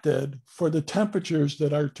adapted for the temperatures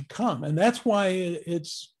that are to come. And that's why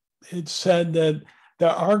it's said that there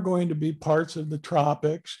are going to be parts of the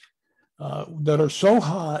tropics that are so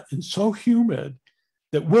hot and so humid,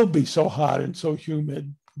 that will be so hot and so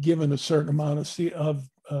humid given a certain amount of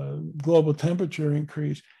global temperature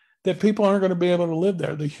increase, that people aren't going to be able to live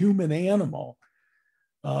there. The human animal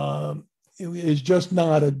is just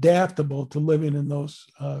not adaptable to living in those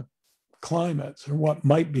climates, or what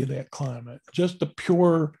might be that climate. Just the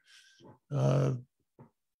pure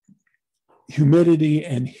humidity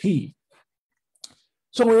and heat.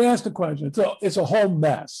 So we asked the question. It's a whole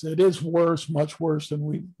mess. It is worse, much worse than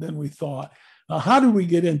we thought. How do we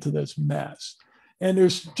get into this mess? And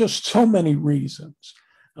there's just so many reasons.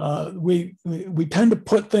 We tend to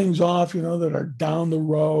put things off, that are down the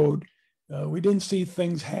road. We didn't see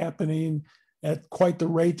things happening at quite the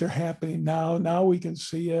rate they're happening now. Now we can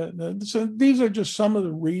see it. So these are just some of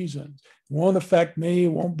the reasons. It won't affect me.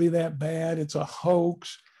 It won't be that bad. It's a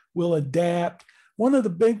hoax. We'll adapt. One of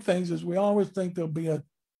the big things is we always think there'll be a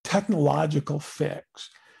technological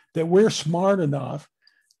fix, that we're smart enough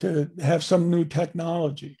to have some new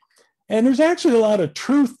technology. And there's actually a lot of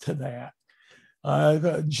truth to that.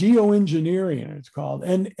 Geoengineering, it's called.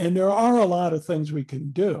 And there are a lot of things we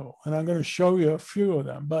can do. And I'm going to show you a few of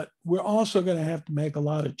them. But we're also going to have to make a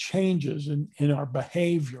lot of changes in our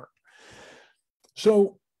behavior.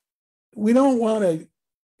 So we don't want to,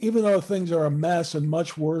 even though things are a mess and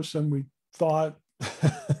much worse than we thought,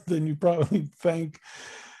 than you probably think,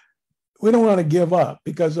 we don't want to give up,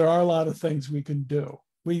 because there are a lot of things we can do.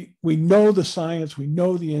 We know the science, we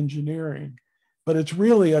know the engineering, but it's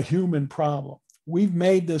really a human problem. We've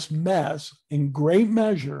made this mess in great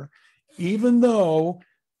measure, even though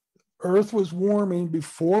Earth was warming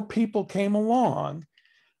before people came along.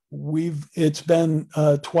 It's been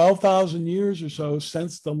 12,000 years or so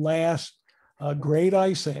since the last great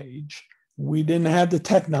ice age. We didn't have the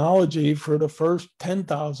technology for the first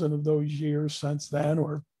 10,000 of those years since then,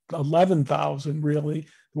 or 11,000 really. It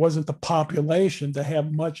wasn't the population to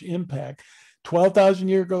have much impact. 12,000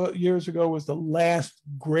 years ago was the last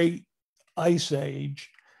great ice age.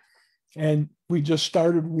 And we just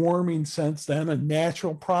started warming since then, a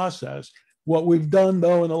natural process. What we've done,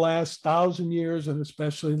 though, in the last 1,000 years, and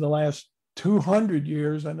especially the last 200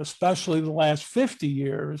 years, and especially the last 50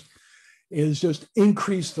 years, is just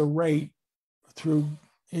increase the rate through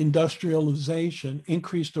industrialization,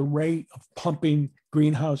 increase the rate of pumping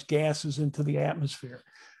greenhouse gases into the atmosphere.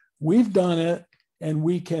 We've done it, and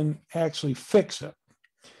we can actually fix it.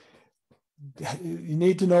 You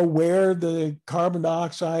need to know where the carbon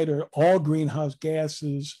dioxide or all greenhouse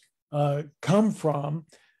gases come from,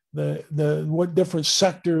 what different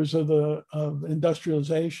sectors of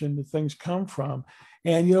industrialization the things come from.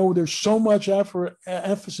 And, there's so much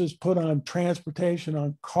emphasis put on transportation,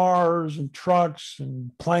 on cars and trucks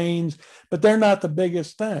and planes, but they're not the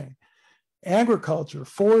biggest thing. Agriculture,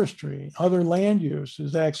 forestry, other land use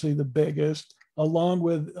is actually the biggest, along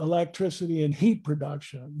with electricity and heat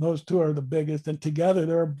production. Those two are the biggest, and together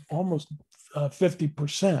they're almost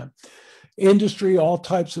 50%. Industry, all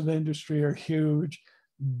types of industry are huge.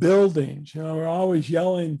 Buildings, we're always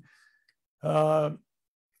yelling, turn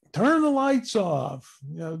the lights off,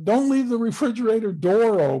 don't leave the refrigerator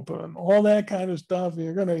door open, all that kind of stuff.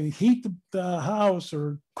 You're going to heat the house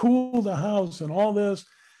or cool the house and all this.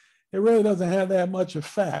 It really doesn't have that much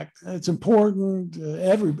effect. It's important.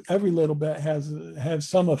 Every little bit has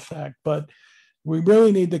some effect, but we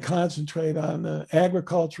really need to concentrate on the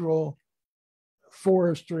agricultural,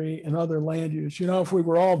 forestry, and other land use. If we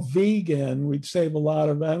were all vegan, we'd save a lot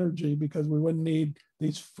of energy, because we wouldn't need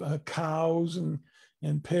these cows and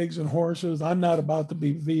pigs and horses. I'm not about to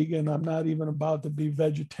be vegan. I'm not even about to be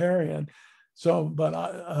vegetarian. So, but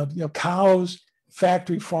cows,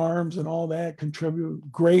 factory farms, and all that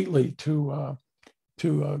contribute greatly to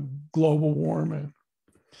global warming.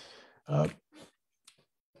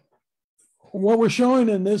 What we're showing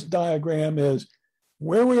in this diagram is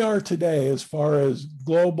where we are today as far as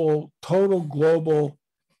total global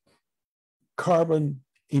carbon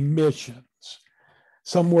emissions,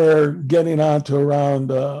 somewhere getting on to around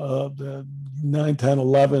the 9, 10,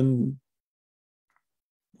 11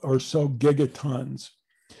 or so gigatons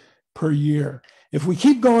per year. If we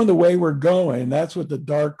keep going the way we're going, that's what the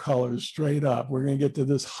dark colors straight up, we're going to get to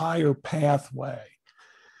this higher pathway.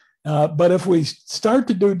 But if we start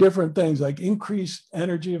to do different things like increase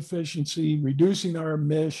energy efficiency, reducing our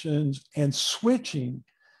emissions, and switching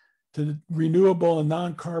to renewable and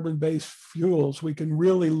non-carbon based fuels, we can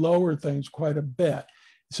really lower things quite a bit.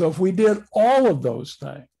 So if we did all of those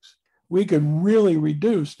things, we could really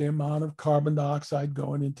reduce the amount of carbon dioxide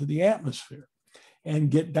going into the atmosphere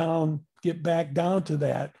and get back down to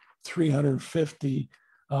that 350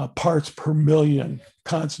 parts per million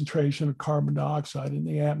concentration of carbon dioxide in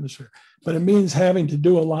the atmosphere. But it means having to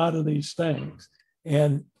do a lot of these things.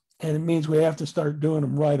 And it means we have to start doing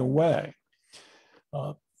them right away.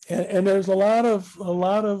 And there's a lot of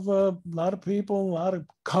people, a lot of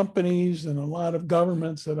companies, and a lot of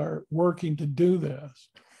governments that are working to do this.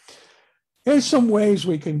 Here's some ways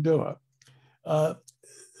we can do it.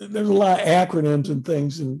 There's a lot of acronyms and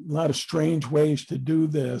things and a lot of strange ways to do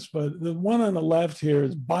this, but the one on the left here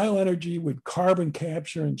is bioenergy with carbon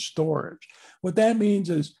capture and storage. What that means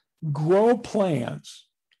is grow plants.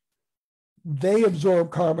 They absorb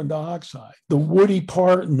carbon dioxide. The woody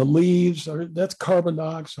part and the leaves, that's carbon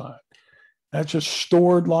dioxide. That's just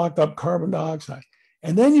stored, locked up carbon dioxide.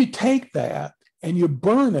 And then you take that and you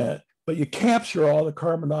burn it, but you capture all the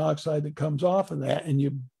carbon dioxide that comes off of that and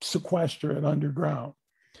you sequester it underground.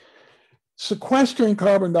 Sequestering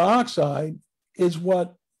carbon dioxide is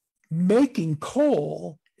what making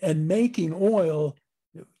coal and making oil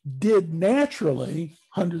did naturally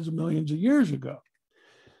hundreds of millions of years ago.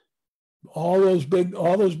 All those big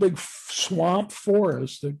swamp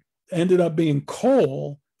forests that ended up being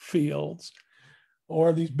coal fields,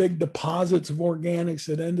 or these big deposits of organics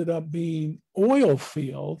that ended up being oil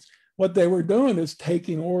fields, what they were doing is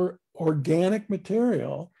taking organic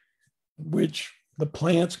material, which the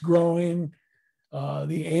plants growing,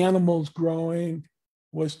 the animals growing,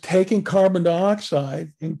 was taking carbon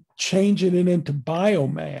dioxide and changing it into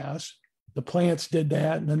biomass. The plants did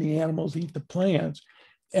that, and then the animals eat the plants,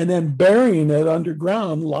 and then burying it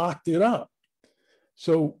underground locked it up.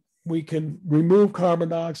 So we can remove carbon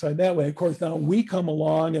dioxide that way. Of course, now we come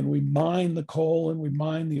along and we mine the coal and we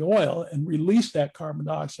mine the oil and release that carbon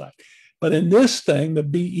dioxide. But in this thing, the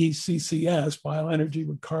BECCS, bioenergy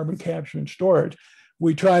with carbon capture and storage,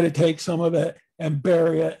 we try to take some of it and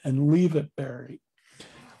bury it and leave it buried.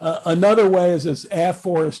 Another way is this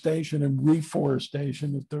afforestation and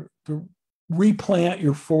reforestation, is to replant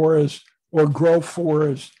your forest or grow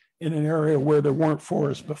forest in an area where there weren't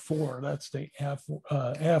forests before. That's the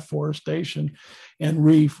afforestation and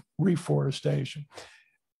reforestation.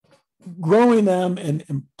 Growing them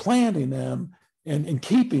and planting them and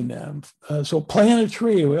keeping them. So plant a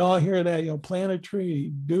tree. We all hear that, plant a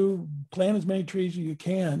tree. Plant as many trees as you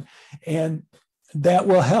can, and that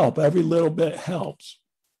will help. Every little bit helps.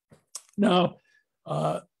 Now,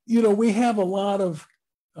 we have a lot of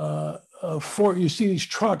you see these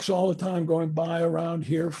trucks all the time going by around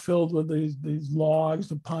here filled with these logs,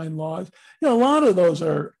 the pine logs. A lot of those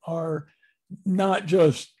are not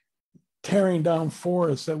just tearing down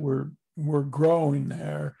forests that were growing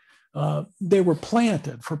there. They were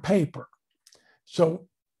planted for paper. So,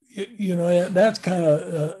 that's kind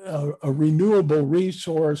of a renewable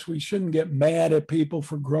resource. We shouldn't get mad at people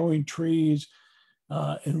for growing trees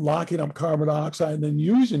and locking up carbon dioxide and then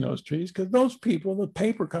using those trees, because those people, the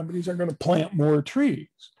paper companies, are going to plant more trees.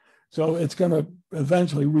 So it's going to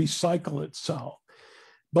eventually recycle itself.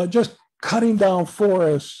 But just cutting down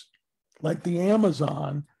forests like the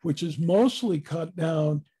Amazon, which is mostly cut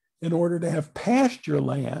down in order to have pasture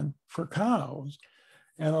land for cows,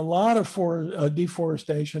 and a lot of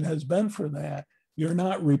deforestation has been for that. You're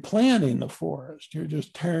not replanting the forest. You're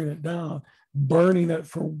just tearing it down, burning it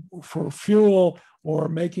for fuel or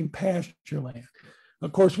making pasture land.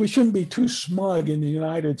 Of course, we shouldn't be too smug in the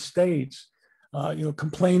United States,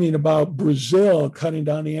 complaining about Brazil cutting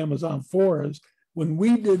down the Amazon forest, when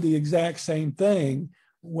we did the exact same thing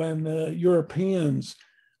when the Europeans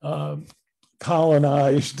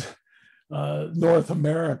colonized North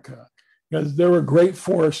America. Because there were great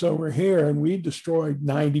forests over here and we destroyed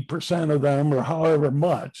 90% of them or however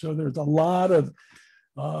much. So there's a lot of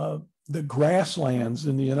the grasslands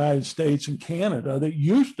in the United States and Canada that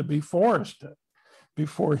used to be forested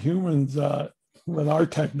before humans, with our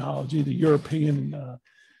technology, the European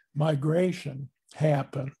migration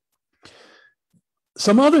happened.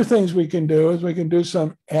 Some other things we can do is we can do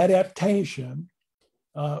some adaptation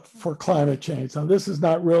for climate change. Now, this is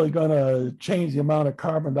not really going to change the amount of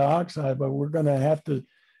carbon dioxide, but we're going to have to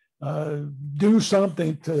do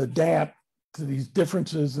something to adapt to these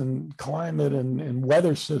differences in climate and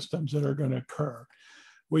weather systems that are going to occur.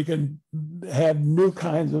 We can have new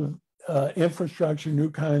kinds of infrastructure, new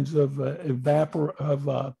kinds of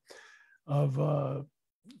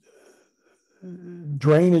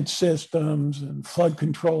drainage systems and flood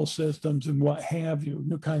control systems and what have you,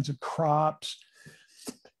 new kinds of crops.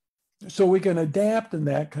 So we can adapt in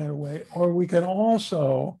that kind of way, or we can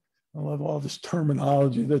also, I love all this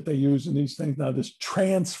terminology that they use in these things now, this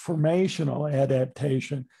transformational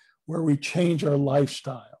adaptation, where we change our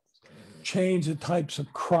lifestyles, change the types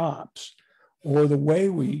of crops, or the way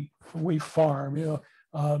we farm.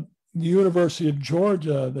 The University of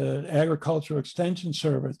Georgia, the Agricultural Extension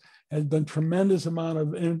Service, has done tremendous amount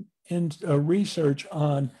of research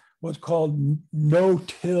on what's called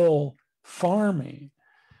no-till farming.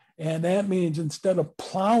 And that means instead of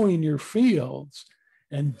plowing your fields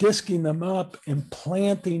and disking them up and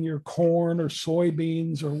planting your corn or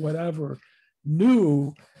soybeans or whatever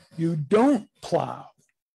new, you don't plow.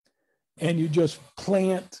 And you just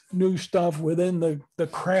plant new stuff within the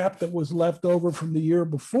crap that was left over from the year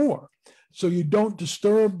before. So you don't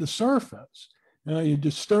disturb the surface. You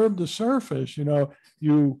disturb the surface,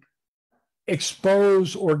 you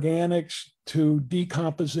expose organics to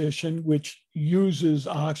decomposition, which uses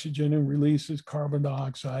oxygen and releases carbon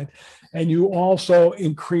dioxide. And you also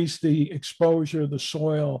increase the exposure of the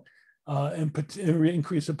soil and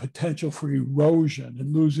increase the potential for erosion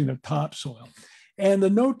and losing of topsoil. And the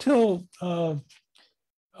no-till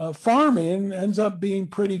farming ends up being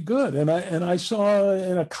pretty good. And I saw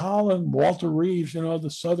in a column, Walter Reeves, the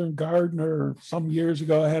Southern Gardener, some years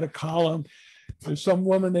ago, had a column. There's some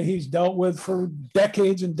woman that he's dealt with for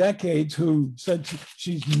decades and decades who said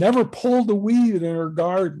she's never pulled a weed in her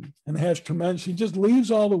garden and has tremendous, she just leaves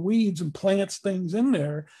all the weeds and plants things in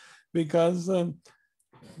there because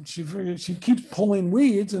she keeps pulling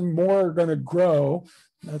weeds and more are going to grow.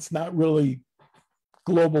 That's not really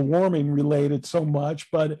global warming related so much,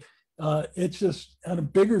 but it's just on a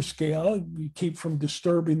bigger scale, you keep from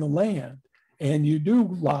disturbing the land and you do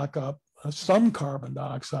lock up some carbon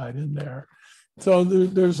dioxide in there. So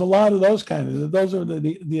there's a lot of those those are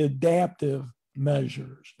the adaptive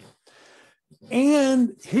measures.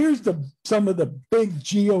 And here's some of the big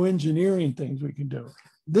geoengineering things we can do.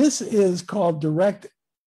 This is called direct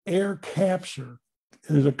air capture.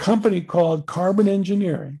 There's a company called Carbon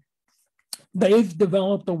Engineering. They've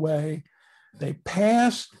developed a way,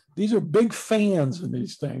 these are big fans in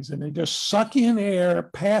these things, and they just suck in air,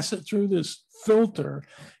 pass it through this filter,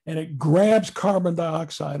 and it grabs carbon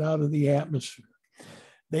dioxide out of the atmosphere.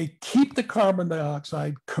 They keep the carbon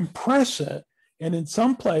dioxide, compress it, and in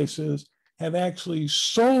some places have actually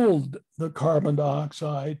sold the carbon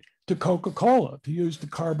dioxide to Coca-Cola to use to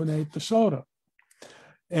carbonate the soda.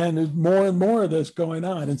 And there's more and more of this going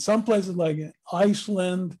on. In some places like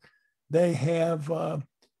Iceland, they have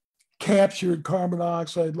captured carbon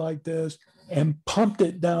dioxide like this and pumped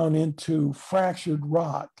it down into fractured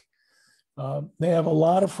rock. They have a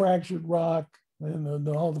lot of fractured rock in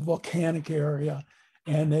all the volcanic area,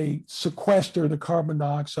 and they sequester the carbon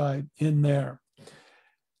dioxide in there.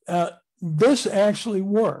 This actually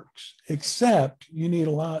works, except you need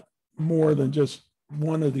a lot more than just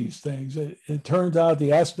one of these things. It turns out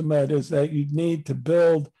the estimate is that you need to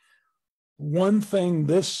build one thing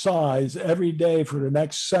this size every day for the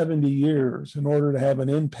next 70 years in order to have an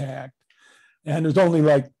impact. And there's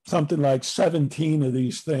only something like 17 of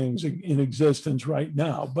these things in existence right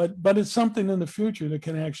now, but it's something in the future that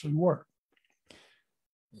can actually work.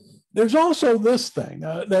 There's also this thing,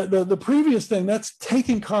 the previous thing, that's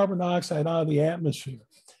taking carbon dioxide out of the atmosphere.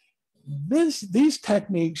 These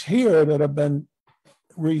techniques here that have been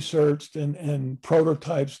researched and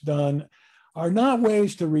prototypes done are not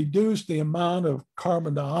ways to reduce the amount of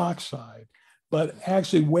carbon dioxide, but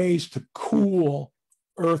actually ways to cool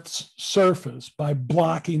Earth's surface by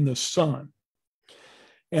blocking the sun.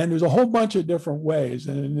 And there's a whole bunch of different ways,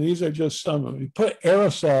 and these are just some of them. You put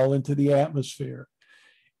aerosol into the atmosphere,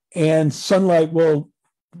 and sunlight will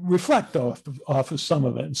reflect off of some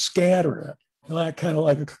of it and scatter it, kind of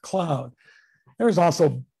like a cloud. There's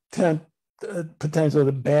also potential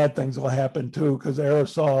that bad things will happen too, because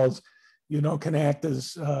aerosols, can act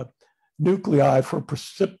as nuclei for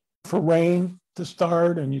rain to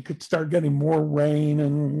start, and you could start getting more rain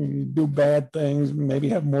and do bad things, maybe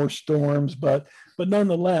have more storms, but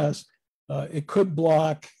nonetheless, it could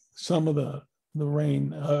block some of the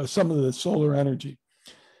rain, some of the solar energy.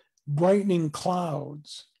 brightening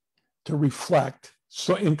clouds to reflect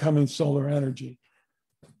incoming solar energy.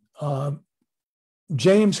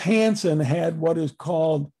 James Hansen had what is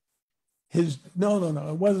called no,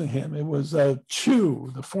 it wasn't him. It was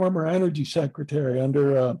Chu, the former energy secretary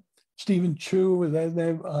under Stephen Chu, was that his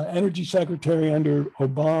name? Energy secretary under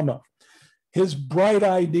Obama. His bright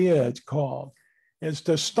idea, it's called, is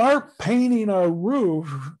to start painting our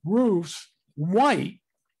roofs white.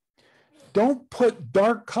 Don't put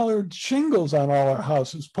dark colored shingles on all our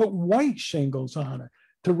houses. Put white shingles on it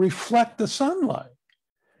to reflect the sunlight.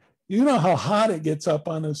 You know how hot it gets up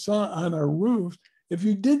on the sun on our roofs. If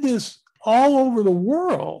you did this all over the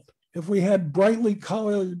world, if we had brightly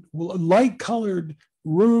colored, light colored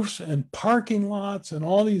roofs and parking lots and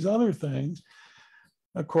all these other things,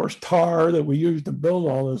 of course, tar that we use to build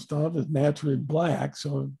all this stuff is naturally black.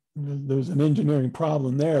 So there's an engineering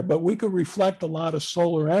problem there, but we could reflect a lot of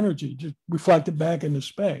solar energy, just reflect it back into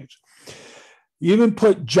space. Even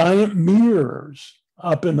put giant mirrors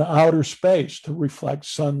up in the outer space to reflect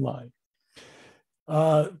sunlight.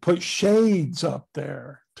 Put shades up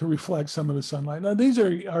there to reflect some of the sunlight. Now, these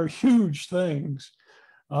are huge things.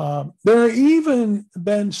 There have even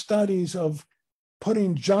been studies of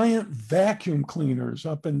putting giant vacuum cleaners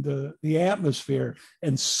up into the atmosphere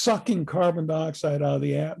and sucking carbon dioxide out of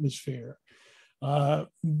the atmosphere.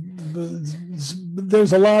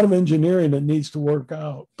 There's a lot of engineering that needs to work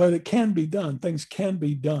out, but it can be done. Things can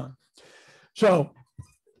be done. So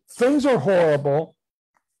things are horrible.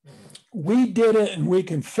 We did it and we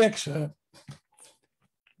can fix it,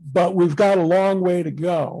 but we've got a long way to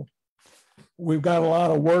go. We've got a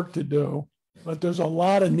lot of work to do, but there's a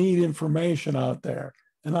lot of neat information out there.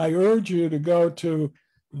 And I urge you to go to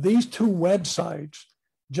these two websites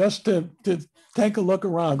just to take a look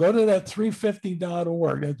around. Go to that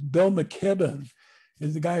 350.org. That's Bill McKibben,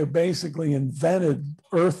 is the guy who basically invented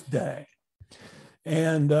Earth Day.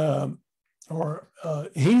 And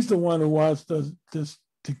he's the one who wants to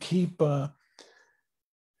keep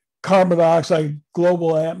carbon dioxide,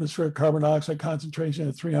 global atmospheric carbon dioxide concentration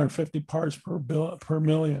at 350 parts per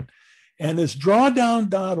million. And this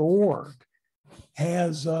drawdown.org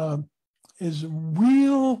is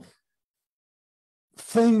real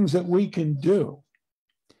things that we can do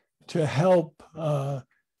to help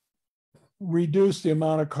reduce the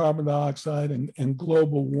amount of carbon dioxide and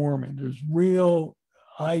global warming. There's real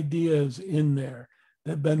ideas in there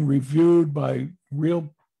that have been reviewed by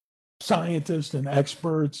real scientists and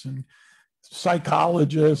experts and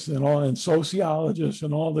psychologists and all, and sociologists,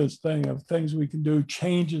 and all this thing of things we can do,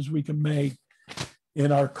 changes we can make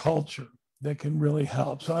in our culture that can really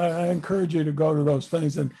help. So I encourage you to go to those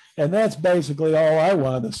things. And that's basically all I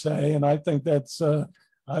want to say. And I think that's,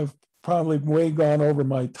 I've probably way gone over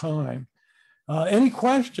my time. Any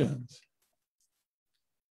questions?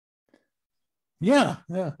 Yeah.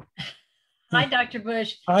 Hi, Dr.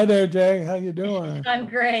 Bush. Hi there, Jay. How you doing? I'm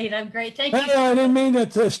great. Thank you. I didn't mean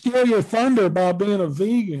to steal your thunder about being a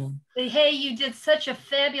vegan. Hey, you did such a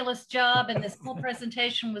fabulous job, and this whole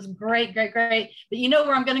presentation was great. But you know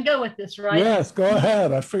where I'm going to go with this, right? Yes, go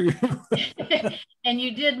ahead. I figured. And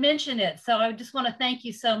you did mention it, so I just want to thank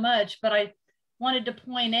you so much. But I wanted to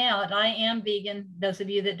point out, I am vegan, those of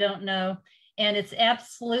you that don't know. And it's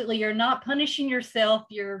absolutely, you're not punishing yourself.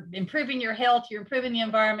 You're improving your health. You're improving the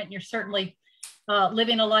environment. And you're certainly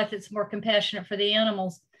living a life that's more compassionate for the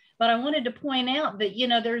animals. But I wanted to point out that, you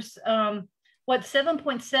know, there's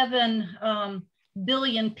 7.7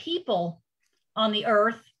 billion people on the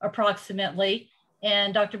earth approximately.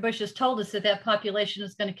 And Dr. Bush has told us that that population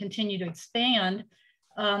is going to continue to expand.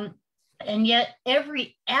 And yet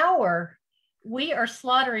every hour we are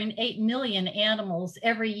slaughtering 8 million animals.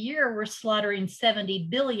 Every year we're slaughtering 70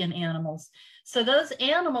 billion animals. So those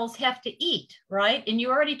animals have to eat, right? And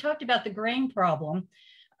you already talked about the grain problem.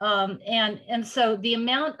 And so the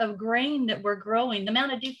amount of grain that we're growing, the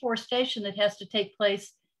amount of deforestation that has to take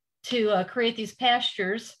place to create these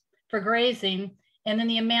pastures for grazing, and then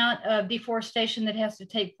the amount of deforestation that has to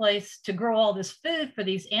take place to grow all this food for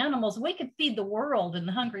these animals, we could feed the world and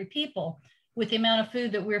the hungry people with the amount of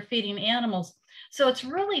food that we're feeding animals. So it's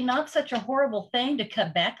really not such a horrible thing to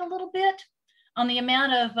cut back a little bit on the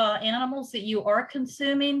amount of animals that you are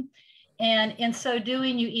consuming. And in so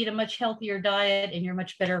doing, you eat a much healthier diet and you're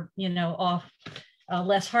much better, you know, off.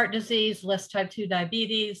 Less heart disease, less type 2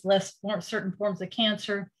 diabetes, less certain forms of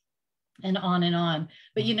cancer, and on and on.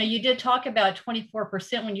 But, you know, you did talk about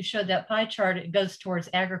 24% when you showed that pie chart, it goes towards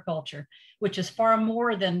agriculture, which is far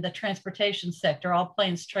more than the transportation sector, all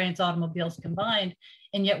planes, trains, automobiles combined.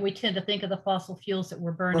 And yet we tend to think of the fossil fuels that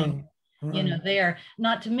we're burning, you know, there,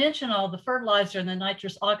 not to mention all the fertilizer and the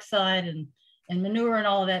nitrous oxide and manure and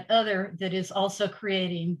all of that other that is also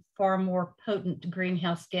creating far more potent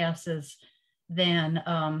greenhouse gases than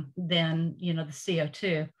you know, the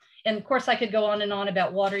CO2. And of course, I could go on and on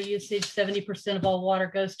about water usage. 70% of all water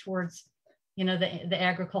goes towards, you know, the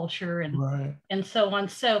agriculture and so on.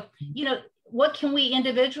 So, you know, what can we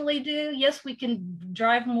individually do? Yes, we can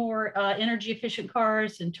drive more energy efficient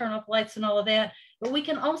cars and turn off lights and all of that, but we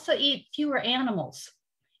can also eat fewer animals.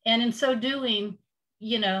 And in so doing,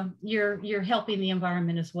 you know, you're helping the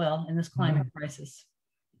environment as well in this climate crisis.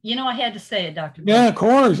 You know, I had to say it, Dr. Yeah, of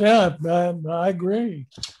course. Yeah, I agree.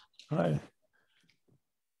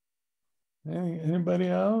 Anybody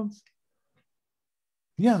else?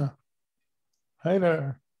 Yeah. Hi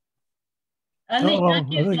there. I think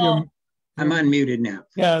I'm unmuted now.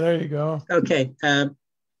 Yeah, there you go. Okay.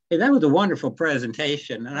 Hey, that was a wonderful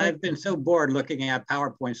presentation. And I've been so bored looking at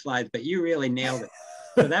PowerPoint slides, but you really nailed it.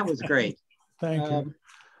 So that was great. Thank you.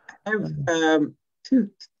 I have two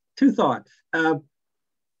thoughts.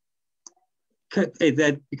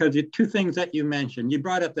 That because the two things that you mentioned, you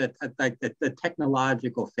brought up the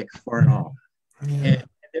technological fix for it all. Yeah.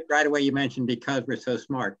 And right away you mentioned because we're so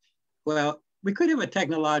smart. Well, we could have a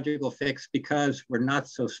technological fix because we're not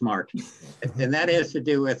so smart. And that has to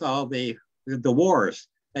do with all the wars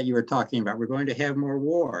that you were talking about. We're going to have more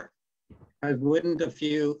war. Wouldn't a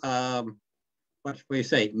few, what should we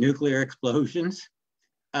say, nuclear explosions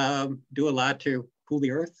do a lot to cool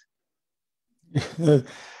the earth?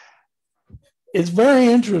 It's very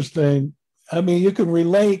interesting. I mean, you can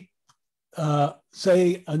relate,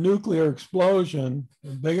 say, a nuclear explosion, a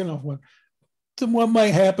big enough one, to what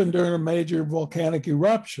might happen during a major volcanic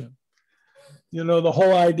eruption. You know, the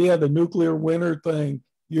whole idea of the nuclear winter thing,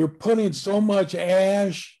 you're putting so much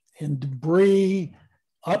ash and debris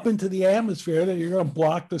up into the atmosphere that you're going to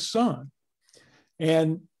block the sun.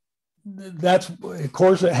 And that's, of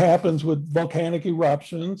course, it happens with volcanic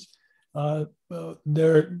eruptions. That's a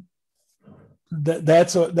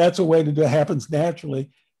way to do it. Happens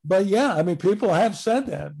naturally. But yeah, I mean, people have said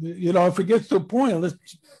that, you know, if it gets to a point, let's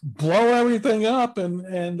blow everything up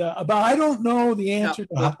but I don't know the answer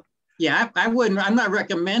to that. Yeah, I wouldn't, I'm not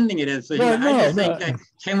recommending it as, I just think,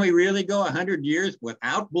 can we really go 100 years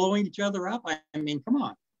without blowing each other up? I mean, come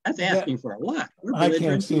on, that's asking for a lot. I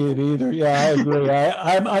can't see it either. Yeah, I agree.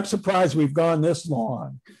 I'm surprised we've gone this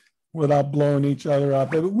long without blowing each other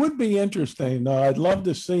up. It would be interesting, though. I'd love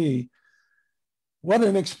to see what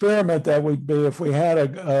an experiment that would be if we had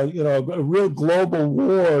a real global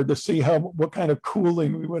war to see what kind of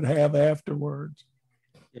cooling we would have afterwards.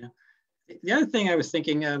 Yeah. The other thing I was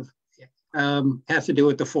thinking of has to do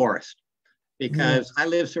with the forest, because I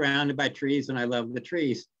live surrounded by trees and I love the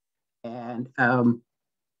trees. And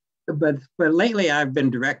but lately I've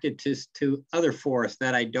been directed to other forests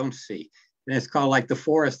that I don't see, and it's called like the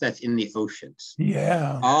forest that's in the oceans.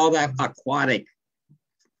 Yeah. All that aquatic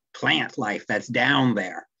plant life that's down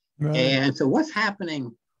there. Right. And so what's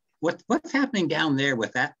happening down there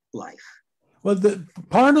with that life? Well,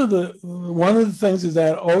 one of the things is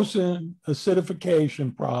that ocean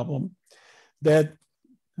acidification problem, that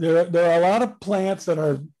there are a lot of plants that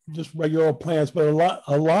are just regular plants, but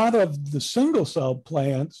a lot of the single cell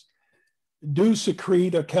plants do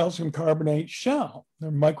secrete a calcium carbonate shell.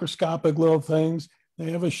 They're microscopic little things.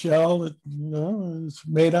 They have a shell that, you know, is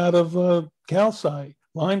made out of calcite,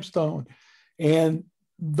 limestone. And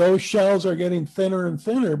those shells are getting thinner and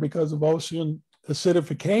thinner because of ocean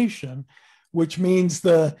acidification, which means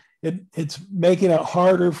it's making it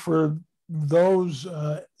harder for those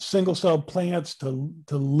single cell plants to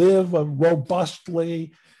live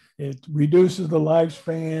robustly. It reduces the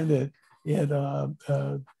lifespan.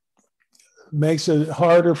 It makes it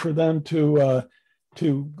harder for them to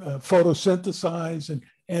photosynthesize.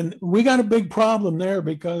 And we got a big problem there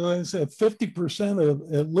because, like I said,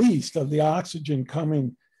 50% at least of the oxygen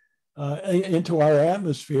coming into our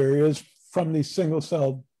atmosphere is from these single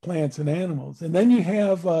cell plants and animals. And then you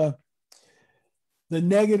have the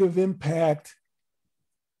negative impact,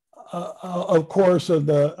 of course, of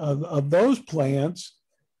those plants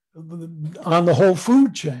on the whole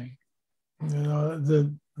food chain. You know,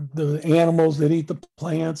 the animals that eat the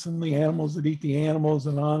plants and the animals that eat the animals,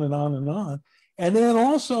 and on and on and on. And then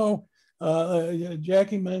also,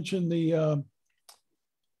 Jackie mentioned the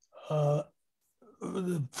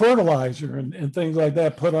fertilizer and things like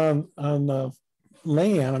that put on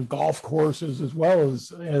land, on golf courses, as well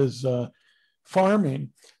as farming.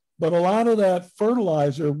 But a lot of that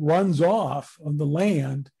fertilizer runs off of the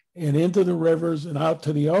land and into the rivers and out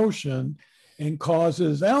to the ocean and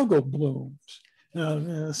causes algal blooms.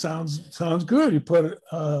 Sounds good. You put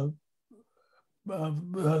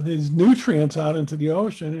these nutrients out into the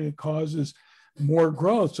ocean, and it causes more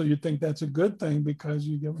growth. So you think that's a good thing because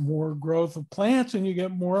you get more growth of plants and you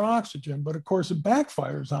get more oxygen. But of course, it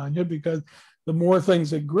backfires on you because the more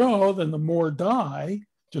things that grow, then the more die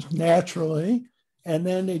just naturally. And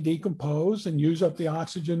then they decompose and use up the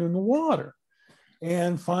oxygen in the water.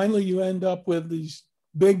 And finally, you end up with these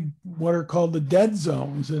big, what are called the dead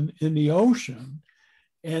zones in the ocean.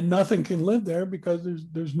 And nothing can live there because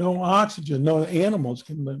there's no oxygen. No animals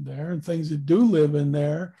can live there. And things that do live in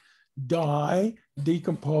there die,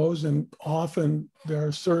 decompose, and often there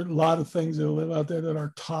are a lot of things that live out there that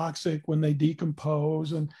are toxic when they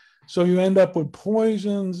decompose. And so you end up with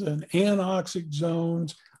poisons and anoxic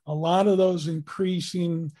zones, a lot of those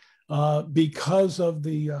increasing because of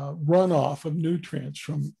the runoff of nutrients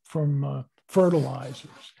from fertilizers.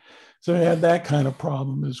 So you had that kind of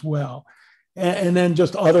problem as well. And then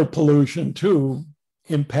just other pollution too,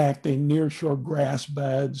 impacting nearshore grass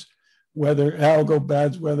beds, whether algal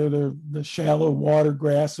beds, whether they're the shallow water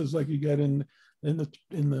grasses like you get in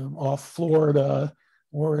the off Florida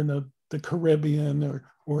or in the Caribbean,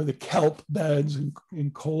 or the kelp beds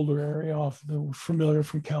in colder area off the familiar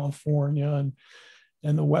from California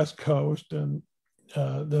and the West Coast. And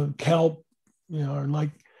the kelp, are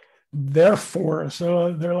like their forests.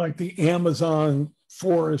 So they're like the Amazon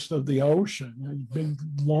forest of the ocean, big,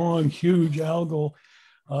 long, huge algal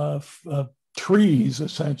trees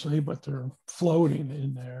essentially, but they're floating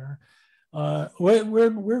in there.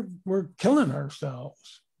 We're killing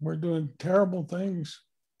ourselves. We're doing terrible things,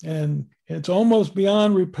 and it's almost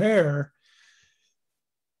beyond repair.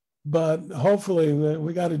 But hopefully,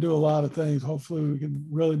 we got to do a lot of things. Hopefully, we can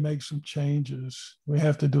really make some changes. We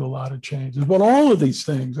have to do a lot of changes. But all of these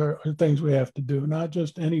things are things we have to do, not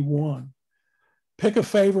just any one. Pick a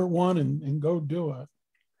favorite one and go do it.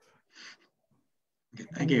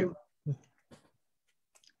 Thank you.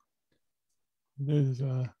 There's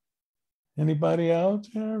anybody else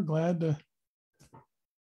here glad to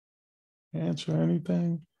answer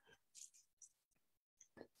anything?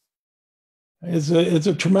 It's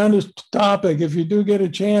a tremendous topic. If you do get a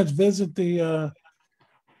chance, visit the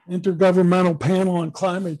Intergovernmental Panel on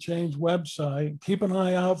Climate Change website. Keep an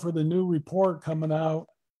eye out for the new report coming out,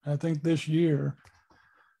 I think this year.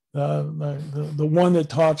 The one that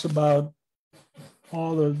talks about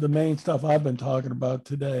all the main stuff I've been talking about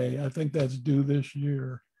today. I think that's due this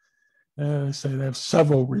year. I say they have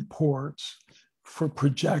several reports for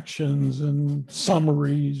projections and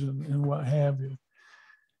summaries and what have you.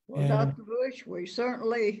 Well, Dr. Bush, we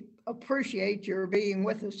certainly appreciate your being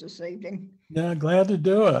with us this evening. Yeah, glad to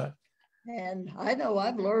do it. And I know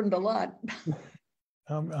I've learned a lot.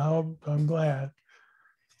 I'm glad.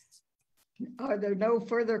 Are there no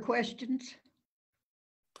further questions?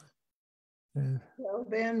 Yeah. Well,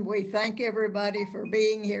 then we thank everybody for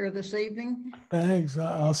being here this evening. Thanks.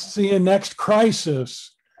 I'll see you next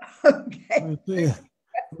crisis. Okay.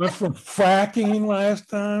 Went from fracking last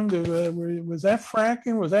time. Was that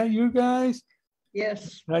fracking? Was that you guys?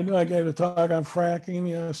 Yes. I knew I gave a talk on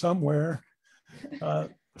fracking somewhere.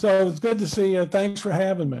 So it's good to see you. Thanks for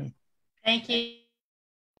having me. Thank you.